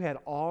 if you had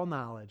all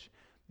knowledge,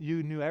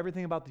 you knew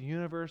everything about the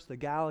universe, the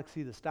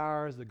galaxy, the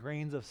stars, the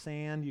grains of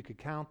sand, you could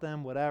count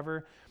them,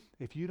 whatever.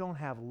 If you don't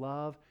have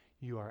love,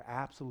 you are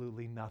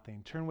absolutely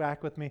nothing. Turn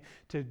back with me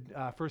to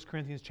 1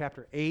 Corinthians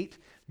chapter 8.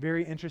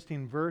 Very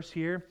interesting verse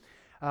here.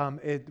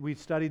 We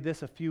studied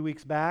this a few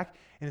weeks back,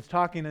 and it's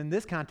talking in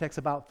this context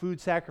about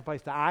food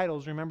sacrificed to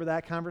idols. Remember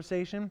that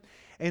conversation?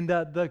 And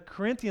the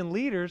Corinthian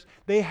leaders,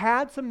 they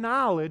had some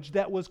knowledge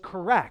that was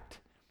correct.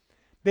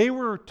 They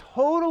were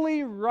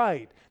totally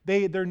right.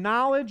 Their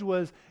knowledge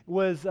was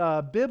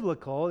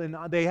biblical, and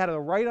they had a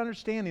right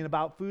understanding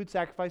about food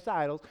sacrificed to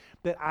idols,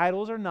 that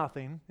idols are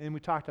nothing, and we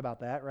talked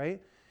about that,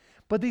 right?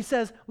 But he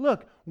says,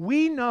 look,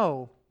 we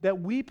know that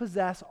we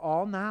possess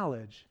all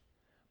knowledge,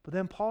 But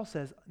then Paul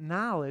says,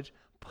 knowledge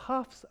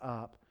puffs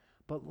up,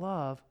 but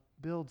love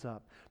builds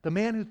up. The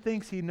man who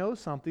thinks he knows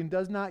something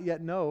does not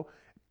yet know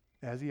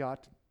as he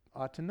ought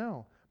to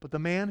know. But the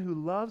man who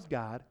loves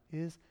God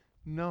is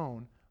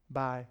known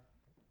by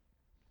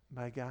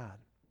God.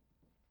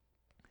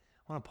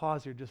 I want to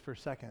pause here just for a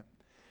second,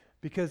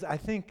 because I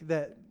think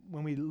that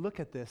when we look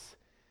at this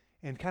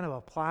and kind of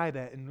apply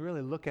that and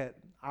really look at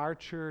our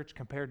church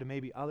compared to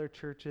maybe other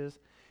churches,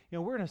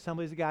 we're an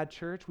Assemblies of God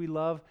church. We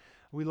love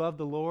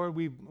the Lord.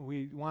 We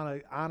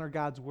want to honor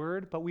God's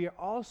word, but we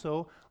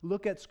also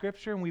look at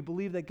Scripture and we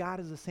believe that God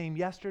is the same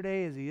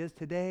yesterday as He is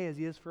today, as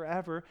He is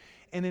forever.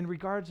 And in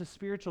regards to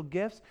spiritual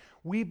gifts,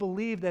 we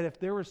believe that if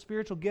there were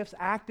spiritual gifts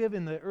active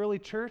in the early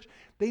church,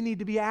 they need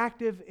to be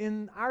active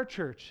in our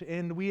church.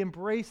 And we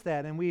embrace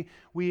that and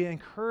we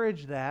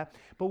encourage that.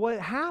 But what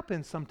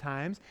happens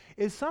sometimes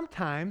is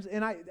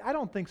and I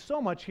don't think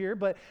so much here,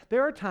 but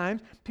there are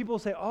times people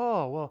say,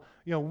 oh,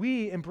 well,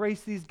 we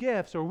embrace these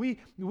gifts, or we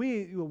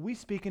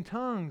speak in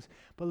tongues.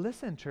 But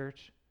listen,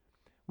 church,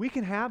 we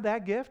can have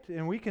that gift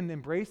and we can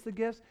embrace the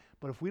gifts,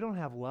 but if we don't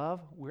have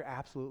love, we're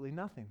absolutely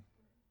nothing.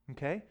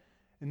 Okay?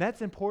 And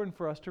that's important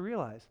for us to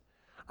realize.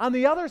 On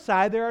the other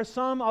side, there are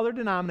some other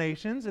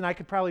denominations, and I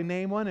could probably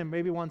name one, and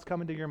maybe one's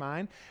coming to your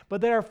mind, but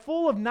they are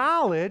full of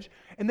knowledge,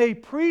 and they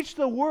preach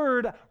the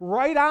word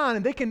right on,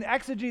 and they can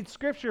exegete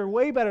Scripture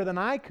way better than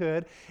I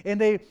could.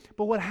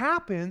 But what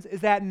happens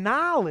is that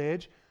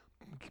knowledge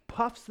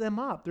puffs them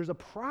up. There's a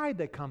pride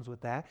that comes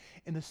with that,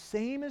 and the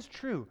same is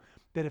true,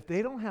 that if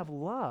they don't have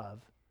love,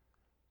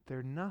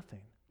 they're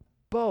nothing.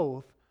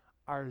 Both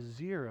are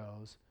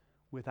zeros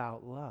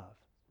without love.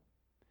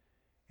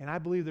 And I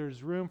believe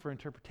there's room for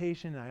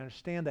interpretation, and I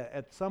understand that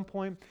at some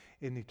point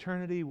in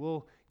eternity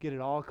we'll get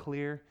it all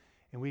clear,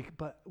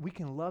 but we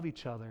can love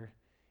each other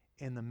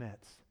in the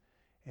midst.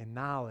 And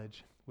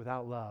knowledge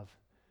without love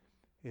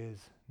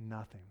is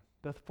nothing.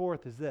 The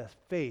fourth is this: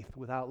 faith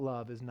without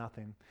love is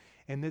nothing.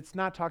 And it's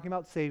not talking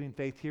about saving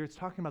faith here. It's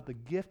talking about the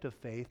gift of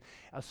faith,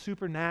 a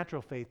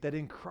supernatural faith that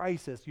in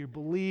crisis you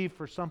believe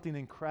for something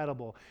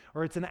incredible,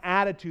 or it's an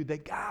attitude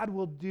that God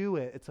will do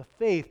it. It's a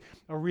faith,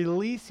 a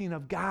releasing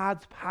of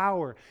God's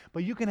power.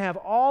 But you can have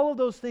all of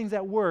those things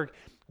at work.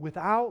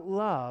 Without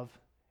love,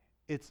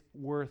 it's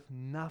worth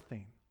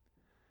nothing.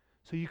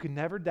 So you can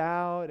never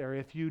doubt, or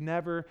if you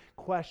never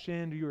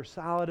questioned, you were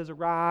solid as a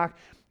rock.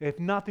 If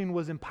nothing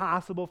was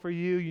impossible for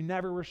you, you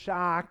never were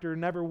shocked or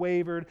never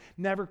wavered,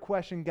 never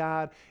questioned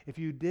God. If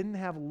you didn't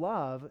have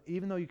love,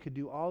 even though you could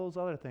do all those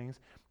other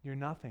things, you're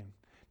nothing.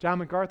 John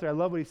MacArthur, I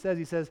love what he says.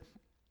 He says,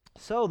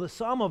 so the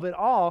sum of it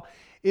all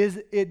is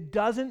it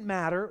doesn't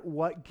matter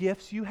what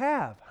gifts you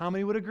have. How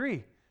many would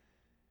agree?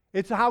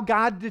 It's how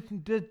God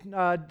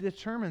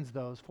determines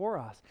those for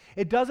us.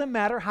 It doesn't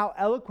matter how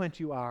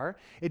eloquent you are.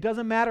 It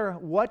doesn't matter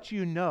what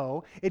you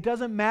know. It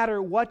doesn't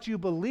matter what you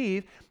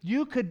believe.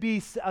 You could be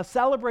a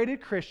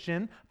celebrated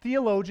Christian,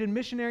 theologian,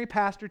 missionary,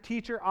 pastor,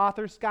 teacher,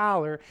 author,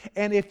 scholar,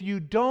 and if you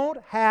don't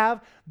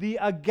have the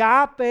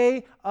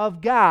agape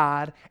of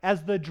God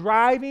as the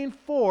driving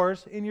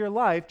force in your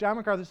life, John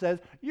MacArthur says,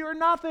 you're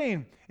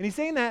nothing. And he's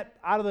saying that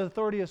out of the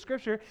authority of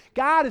Scripture.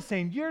 God is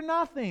saying, you're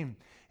nothing.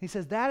 He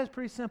says, that is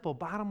pretty simple.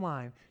 Bottom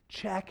line,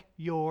 check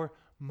your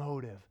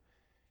motive.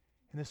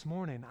 And this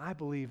morning, I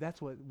believe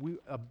that's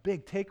a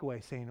big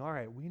takeaway, saying, all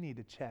right, we need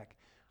to check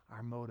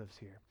our motives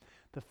here.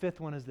 The fifth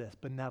one is this: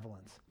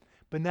 benevolence.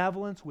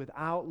 Benevolence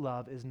without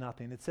love is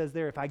nothing. It says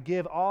there, if I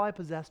give all I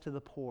possess to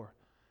the poor.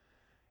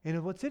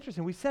 And what's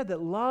interesting, we said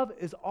that love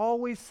is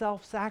always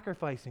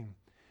self-sacrificing.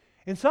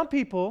 And some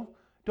people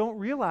don't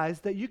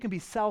realize that you can be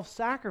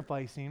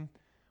self-sacrificing,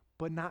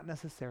 but not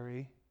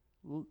necessarily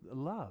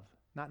love.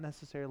 Not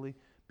necessarily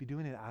be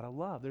doing it out of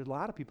love. There's a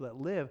lot of people that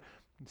live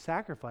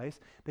sacrifice.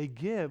 They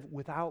give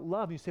without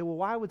love. And you say, well,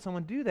 why would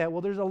someone do that?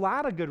 Well, there's a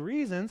lot of good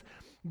reasons.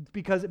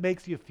 Because it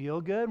makes you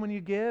feel good when you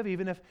give,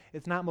 even if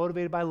it's not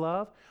motivated by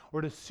love,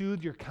 or to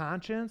soothe your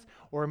conscience,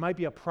 or it might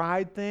be a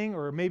pride thing,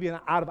 or maybe an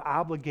out of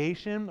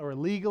obligation or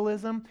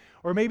legalism,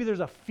 or maybe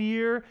there's a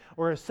fear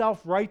or a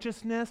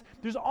self-righteousness.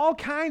 There's all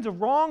kinds of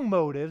wrong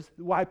motives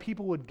why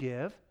people would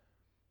give.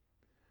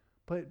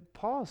 But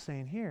Paul is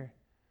saying here,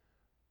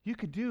 you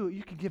could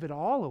give it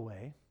all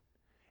away.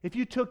 If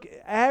you took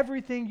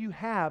everything you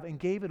have and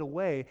gave it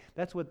away,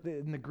 that's what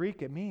in the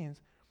Greek it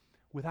means.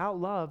 Without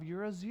love,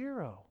 you're a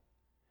zero.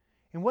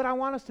 And what I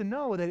want us to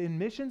know that in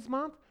Missions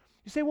Month,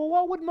 you say, well,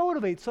 what would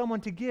motivate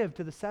someone to give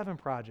to the 7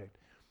 Project?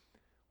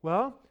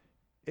 Well,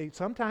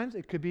 sometimes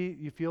it could be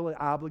you feel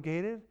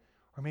obligated,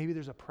 or maybe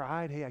there's a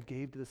pride, hey, I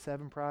gave to the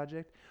 7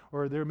 Project,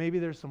 or maybe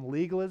there's some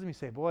legalism. You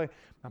say, boy,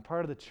 I'm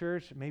part of the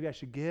church, maybe I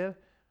should give.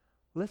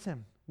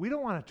 Listen, we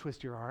don't want to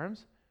twist your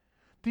arms.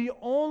 The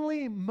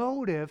only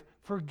motive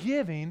for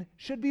giving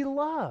should be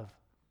love.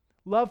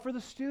 Love for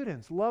the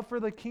students, love for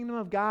the kingdom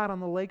of God on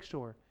the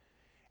lakeshore.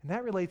 And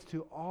that relates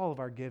to all of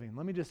our giving.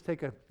 Let me just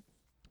take a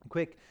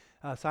quick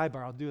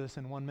sidebar. I'll do this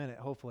in 1 minute,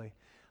 hopefully.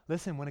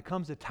 Listen, when it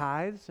comes to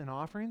tithes and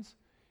offerings,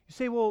 you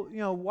say, well,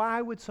 why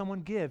would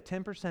someone give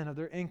 10% of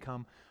their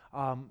income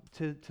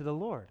to the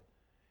Lord?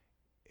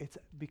 It's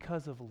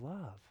because of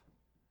love.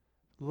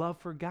 love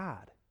for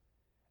God.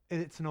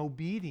 And it's an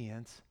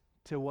obedience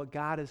to what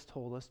God has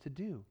told us to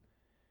do.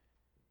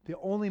 The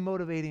only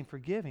motivating for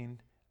giving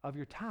of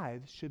your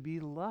tithes should be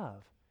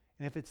love.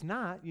 And if it's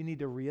not, you need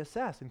to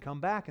reassess and come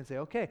back and say,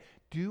 okay,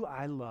 do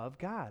I love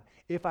God?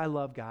 If I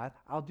love God,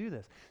 I'll do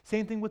this.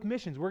 Same thing with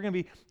missions. We're going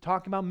to be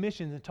talking about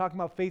missions and talking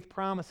about faith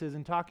promises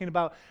and talking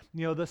about,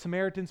 the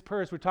Samaritan's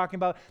Purse. We're talking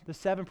about the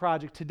 7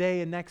 Project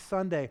today and next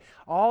Sunday.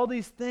 All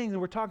these things,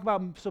 and we're talking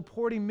about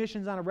supporting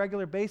missions on a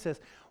regular basis.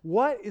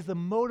 What is the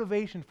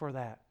motivation for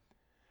that?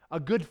 A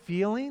good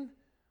feeling?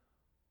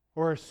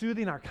 Or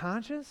soothing our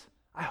conscience?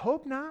 I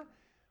hope not.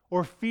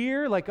 Or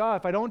fear, like,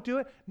 if I don't do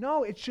it.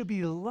 No, it should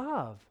be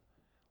love.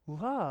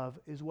 Love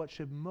is what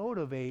should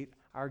motivate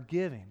our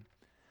giving.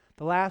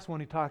 The last one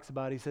he talks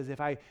about, he says,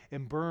 if I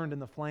am burned in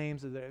the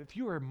flames, if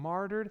you are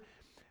martyred,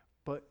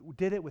 but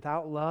did it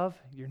without love,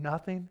 you're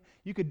nothing.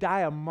 You could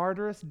die a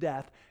martyrous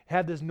death,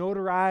 have this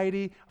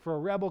notoriety for a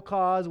rebel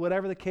cause,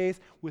 whatever the case.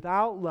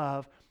 Without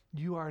love,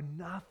 you are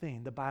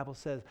nothing, the Bible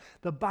says.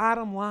 The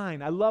bottom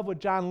line, I love what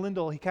John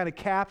Lindell, he kind of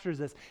captures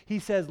this. He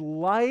says,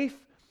 life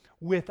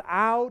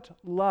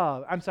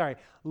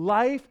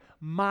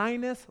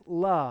minus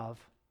love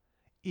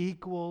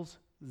equals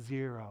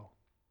 0.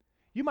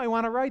 You might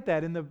want to write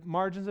that in the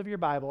margins of your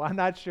Bible. I'm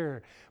not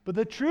sure. But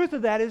the truth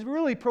of that is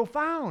really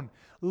profound.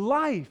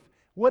 Life,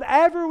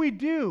 whatever we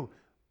do,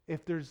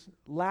 if there's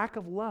lack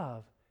of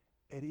love,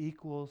 it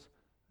equals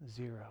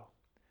 0.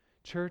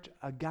 Church,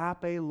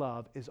 agape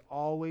love is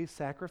always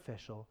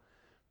sacrificial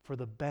for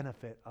the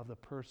benefit of the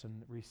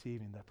person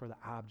receiving that, for the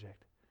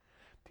object.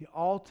 The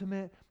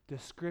ultimate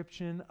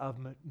description of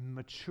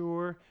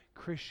mature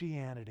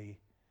Christianity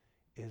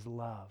is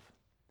love.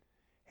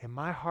 And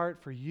my heart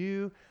for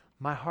you,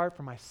 my heart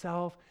for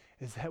myself,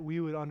 is that we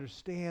would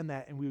understand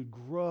that and we would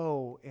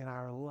grow in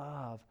our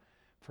love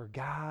for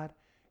God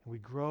and we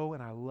grow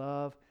in our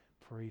love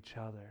for each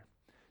other.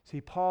 See,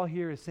 Paul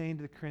here is saying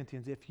to the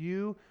Corinthians, if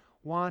you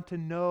want to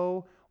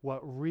know what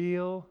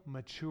real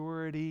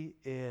maturity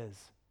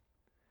is,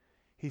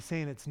 he's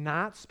saying it's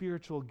not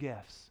spiritual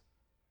gifts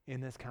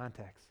in this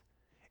context.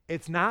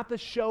 It's not the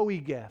showy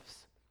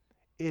gifts.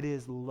 It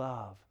is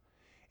love.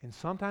 And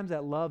sometimes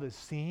that love is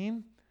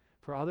seen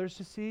for others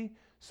to see.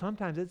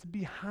 Sometimes it's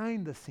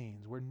behind the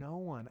scenes where no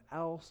one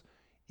else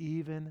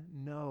even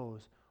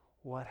knows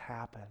what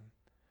happened.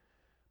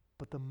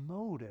 But the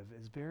motive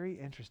is very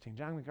interesting.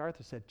 John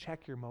MacArthur said,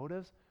 check your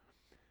motives.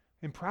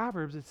 In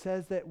Proverbs, it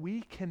says that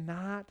we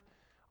cannot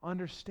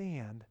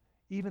understand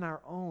even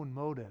our own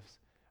motives,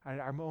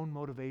 our own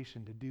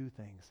motivation to do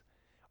things.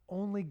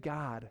 Only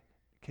God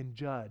can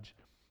judge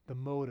the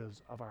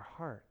motives of our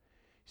heart.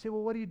 You say,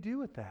 well, what do you do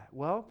with that?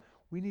 Well,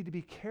 we need to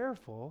be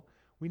careful.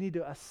 We need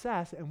to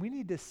assess, and we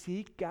need to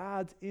seek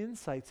God's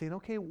insight, saying,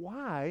 okay,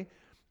 why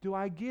do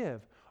I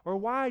give? Or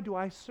why do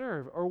I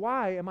serve? Or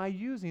why am I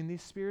using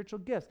these spiritual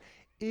gifts?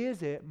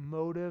 Is it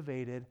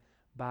motivated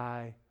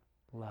by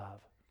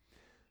love?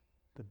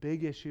 The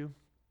big issue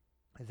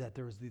is that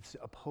there was these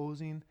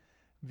opposing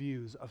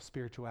views of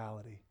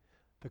spirituality.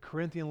 The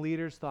Corinthian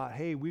leaders thought,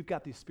 hey, we've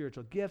got these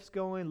spiritual gifts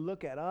going,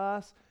 look at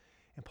us.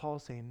 And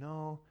Paul's saying,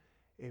 no,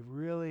 it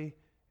really,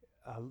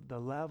 the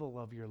level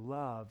of your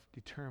love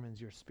determines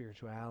your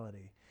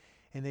spirituality.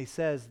 And he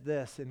says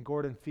this, and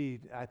Gordon Fee,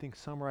 I think,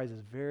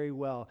 summarizes very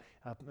well,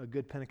 a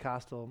good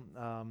Pentecostal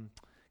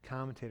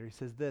commentator. He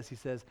says this, he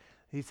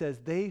says,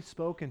 they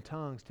spoke in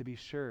tongues to be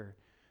sure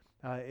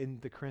in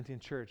the Corinthian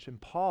church. And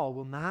Paul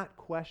will not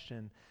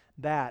question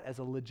that as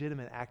a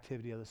legitimate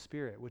activity of the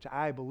Spirit, which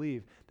I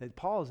believe that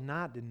Paul is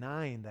not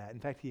denying that. In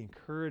fact, he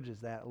encourages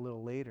that a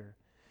little later.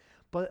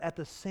 But at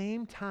the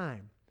same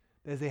time,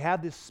 as they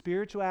had this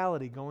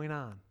spirituality going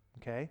on,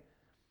 okay,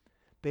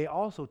 they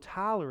also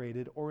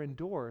tolerated or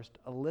endorsed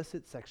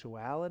illicit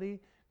sexuality,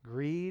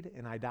 greed,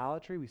 and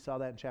idolatry. We saw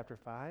that in chapter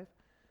 5,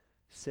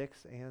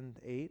 6, and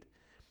 8.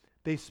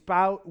 They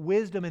spout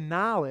wisdom and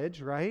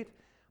knowledge, right?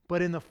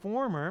 But in the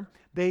former,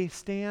 they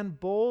stand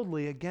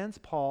boldly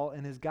against Paul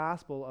and his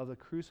gospel of the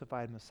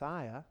crucified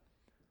Messiah.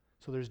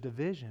 So there's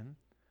division.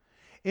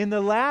 In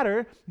the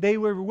latter, they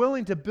were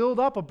willing to build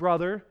up a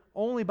brother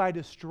only by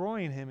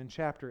destroying him in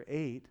chapter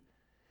 8.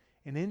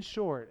 And in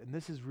short, and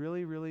this is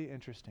really, really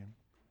interesting,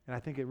 and I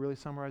think it really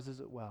summarizes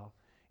it well.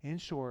 In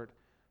short,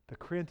 the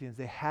Corinthians,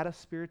 they had a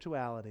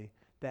spirituality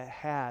that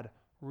had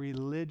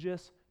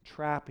religious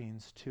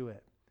trappings to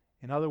it.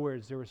 In other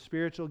words, there were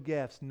spiritual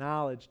gifts,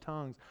 knowledge,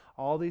 tongues,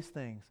 all these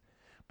things,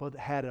 but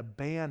had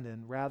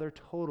abandoned rather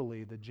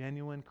totally the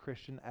genuine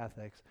Christian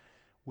ethics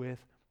with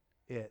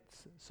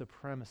its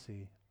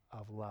supremacy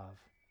of love.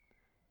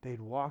 They'd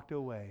walked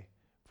away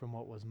from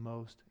what was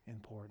most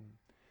important.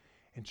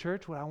 And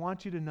church, what I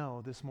want you to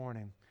know this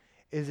morning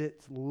is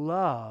it's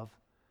love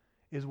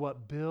is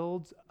what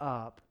builds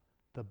up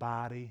the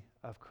body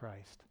of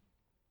Christ.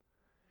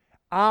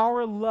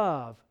 Our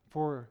love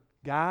for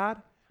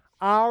God,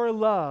 our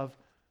love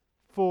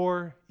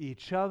for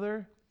each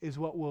other is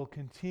what will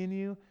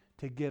continue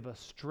to give us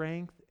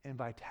strength and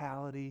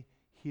vitality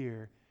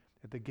here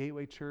at the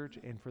Gateway Church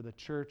and for the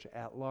church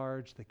at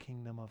large, the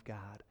kingdom of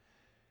God.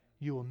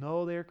 You will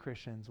know they're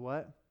Christians,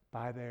 what?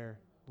 By their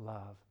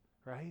love,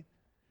 right?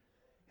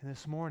 And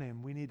this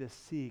morning, we need to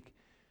seek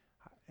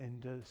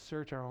and to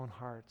search our own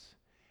hearts.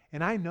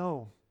 And I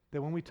know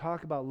that when we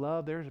talk about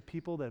love, there's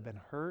people that have been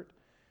hurt.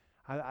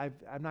 I'm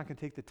not going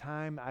to take the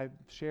time. I've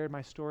shared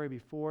my story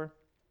before.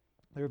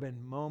 There have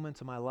been moments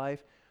in my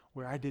life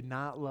where I did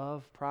not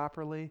love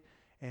properly,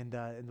 and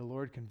the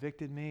Lord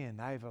convicted me,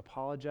 and I've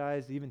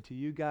apologized even to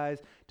you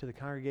guys, to the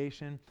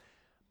congregation.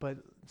 But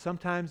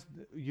sometimes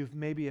you've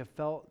maybe have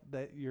felt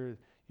that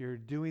you're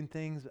doing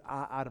things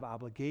out of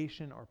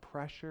obligation or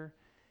pressure,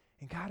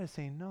 and God is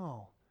saying,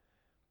 no.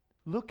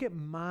 Look at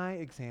my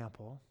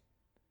example.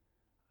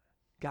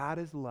 God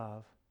is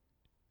love.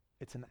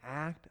 It's an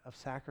act of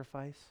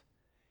sacrifice,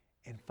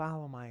 and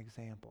follow my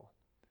example.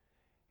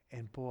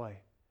 And boy,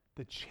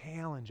 the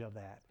challenge of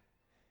that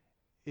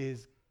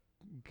is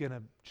going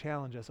to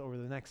challenge us over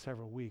the next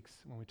several weeks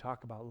when we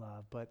talk about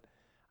love. But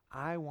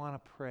I want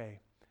to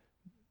pray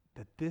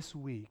that this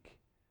week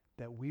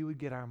that we would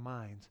get our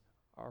minds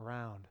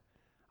around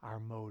our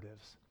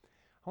motives.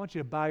 I want you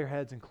to bow your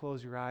heads and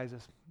close your eyes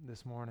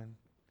this morning.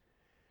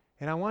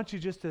 And I want you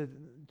just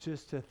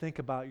to think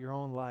about your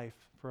own life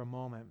for a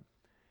moment.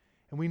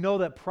 And we know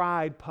that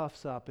pride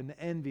puffs up and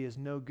envy is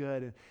no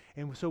good.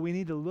 And so we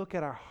need to look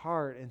at our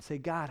heart and say,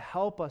 God,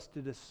 help us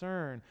to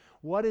discern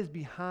what is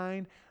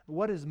behind,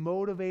 what is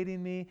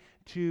motivating me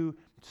to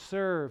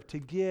serve, to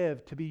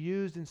give, to be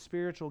used in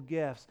spiritual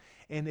gifts.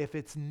 And if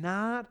it's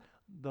not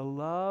the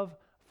love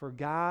for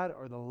God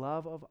or the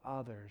love of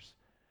others,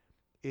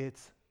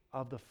 it's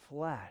of the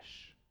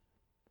flesh.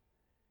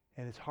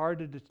 And it's hard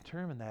to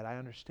determine that, I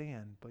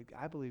understand. But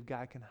I believe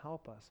God can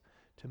help us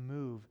to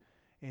move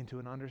into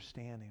an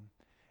understanding.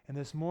 And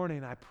this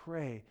morning I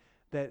pray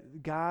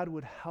that God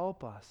would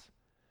help us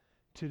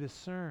to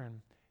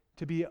discern,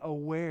 to be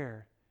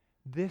aware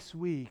this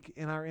week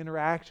in our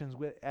interactions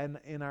with and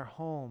in our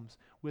homes,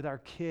 with our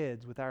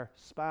kids, with our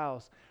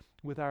spouse,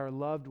 with our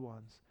loved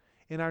ones,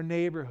 in our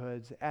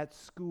neighborhoods, at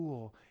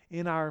school,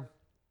 in our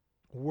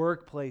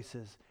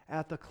workplaces,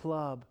 at the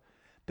club,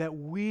 that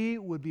we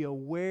would be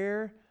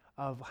aware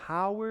of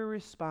how we're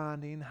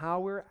responding, how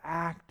we're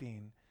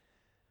acting,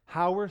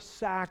 how we're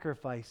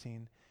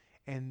sacrificing,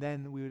 and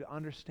then we would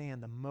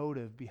understand the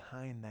motive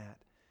behind that.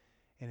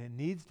 And it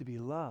needs to be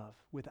love.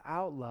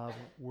 Without love,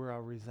 we're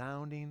a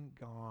resounding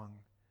gong,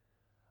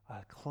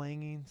 a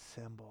clanging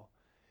cymbal.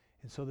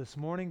 And so this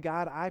morning,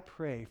 God, I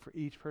pray for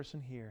each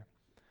person here,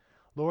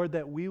 Lord,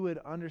 that we would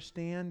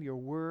understand your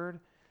word,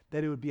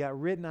 that it would be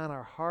written on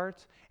our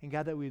hearts, and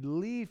God, that we'd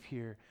leave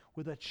here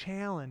with a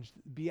challenge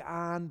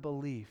beyond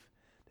belief,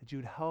 that you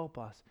would help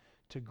us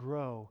to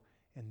grow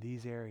in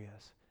these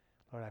areas.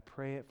 Lord, I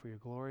pray it for your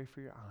glory,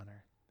 for your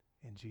honor,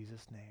 in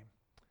Jesus' name.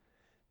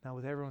 Now,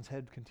 with everyone's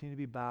head continue to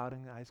be bowed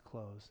and eyes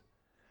closed,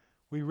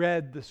 we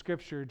read the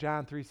scripture,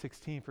 John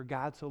 3:16, for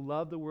God so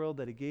loved the world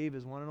that he gave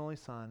his one and only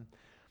Son,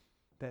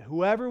 that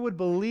whoever would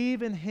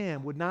believe in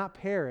him would not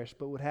perish,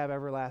 but would have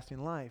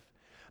everlasting life.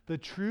 The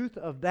truth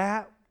of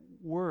that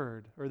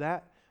word, or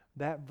that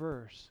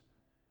verse,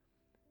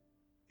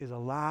 is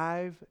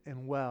alive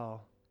and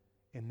well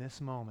in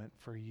this moment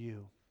for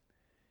you.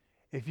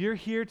 If you're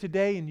here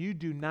today and you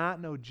do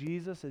not know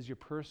Jesus as your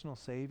personal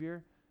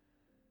Savior,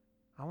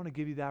 I want to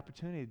give you the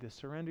opportunity to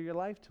surrender your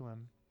life to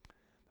him.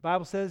 The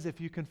Bible says if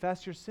you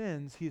confess your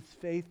sins, he is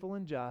faithful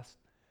and just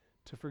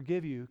to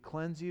forgive you,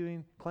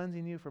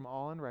 cleansing you from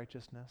all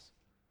unrighteousness.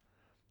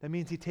 That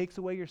means he takes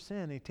away your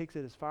sin. He takes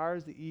it as far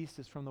as the east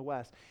is from the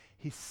west.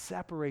 He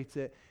separates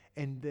it,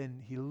 and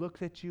then he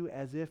looks at you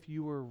as if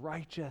you were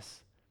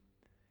righteous.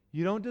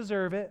 You don't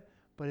deserve it,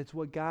 but it's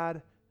what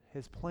God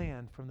has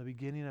planned from the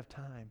beginning of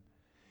time.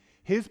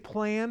 His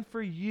plan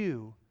for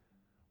you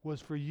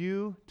was for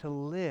you to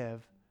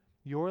live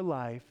your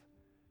life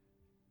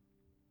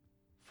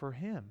for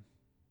him,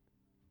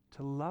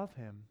 to love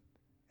him,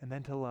 and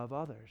then to love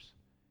others.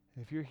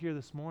 And if you're here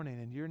this morning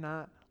and you're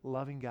not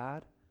loving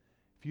God,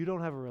 if you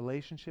don't have a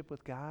relationship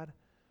with God,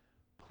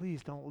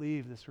 please don't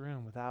leave this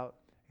room without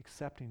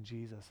accepting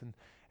Jesus.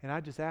 And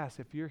I just ask,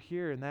 if you're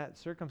here in that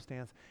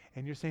circumstance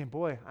and you're saying,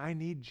 boy, I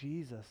need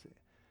Jesus,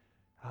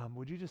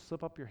 would you just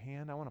slip up your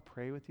hand? I want to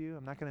pray with you.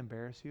 I'm not going to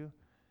embarrass you.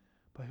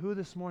 But who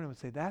this morning would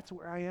say, that's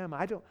where I am.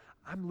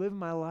 I'm living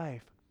my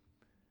life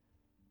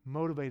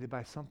motivated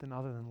by something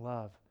other than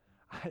love.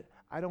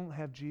 I don't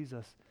have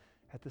Jesus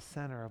at the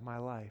center of my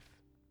life.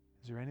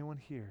 Is there anyone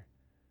here?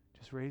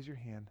 Just raise your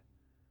hand.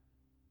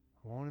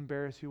 I won't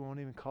embarrass you, won't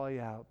even call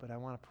you out, but I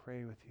want to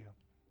pray with you.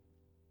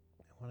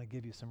 I want to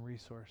give you some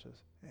resources.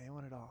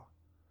 Anyone at all?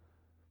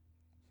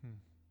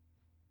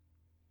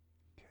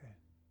 Okay.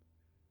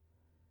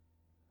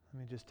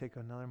 Let me just take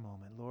another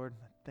moment. Lord,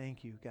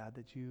 thank you, God,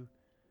 that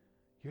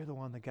you're the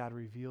one that, God,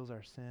 reveals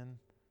our sin.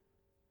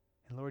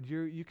 And Lord,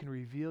 you can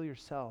reveal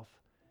yourself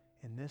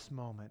in this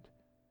moment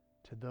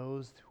to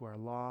those who are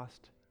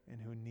lost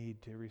and who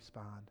need to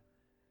respond.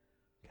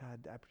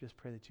 God, I just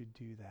pray that you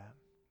do that.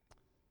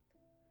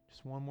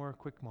 Just one more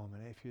quick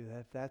moment.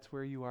 If that's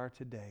where you are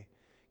today,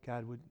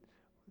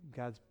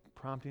 God's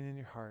prompting in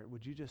your heart,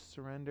 would you just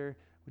surrender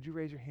Would you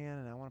raise your hand,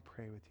 and I want to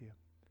pray with you.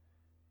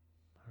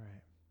 All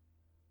right.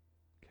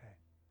 Okay.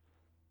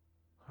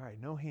 All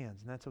right, no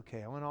hands, and that's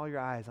okay. I want all your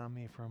eyes on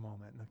me for a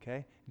moment,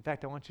 okay? In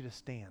fact, I want you to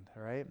stand,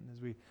 all right,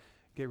 as we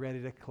get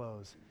ready to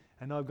close.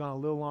 I know I've gone a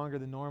little longer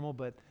than normal,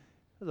 but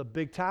this is a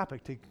big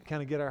topic to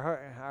kind of get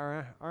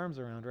our arms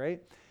around,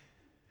 right?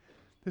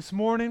 This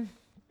morning,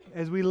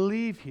 as we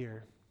leave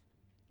here,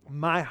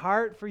 my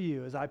heart for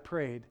you, as I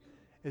prayed,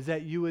 is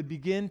that you would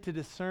begin to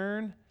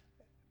discern,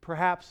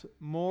 perhaps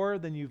more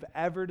than you've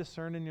ever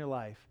discerned in your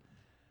life,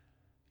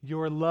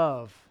 your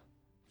love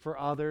for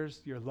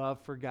others, your love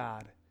for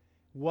God.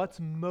 What's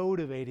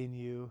motivating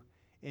you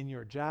in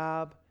your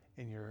job,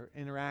 in your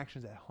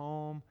interactions at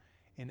home,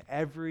 in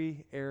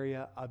every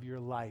area of your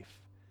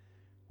life?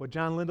 What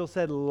John Lindell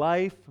said,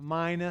 life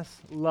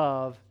minus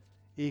love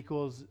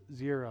equals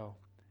 0.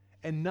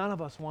 And none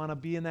of us want to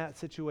be in that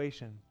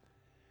situation.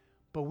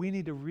 But we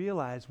need to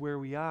realize where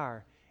we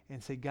are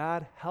and say,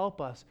 God, help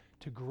us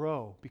to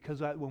grow.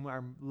 Because when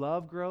our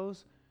love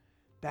grows,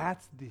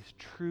 that's the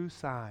true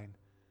sign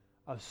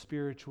of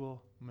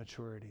spiritual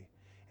maturity.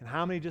 And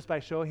how many, just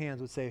by show of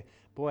hands, would say,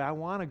 boy, I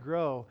want to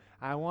grow.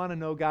 I want to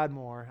know God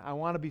more. I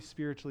want to be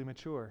spiritually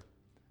mature.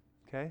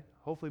 Okay?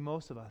 Hopefully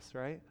most of us,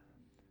 right?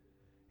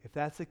 If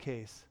that's the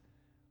case,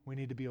 we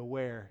need to be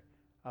aware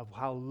of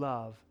how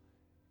love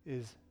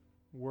is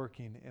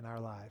working in our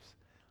lives.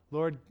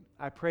 Lord,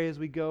 I pray as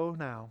we go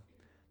now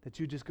that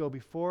you just go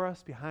before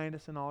us, behind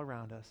us, and all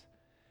around us.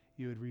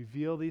 You would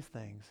reveal these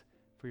things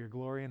for your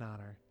glory and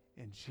honor.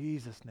 In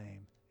Jesus'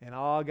 name. And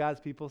all God's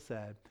people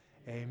said,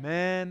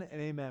 amen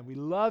and amen. We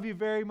love you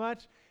very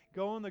much.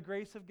 Go in the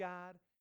grace of God.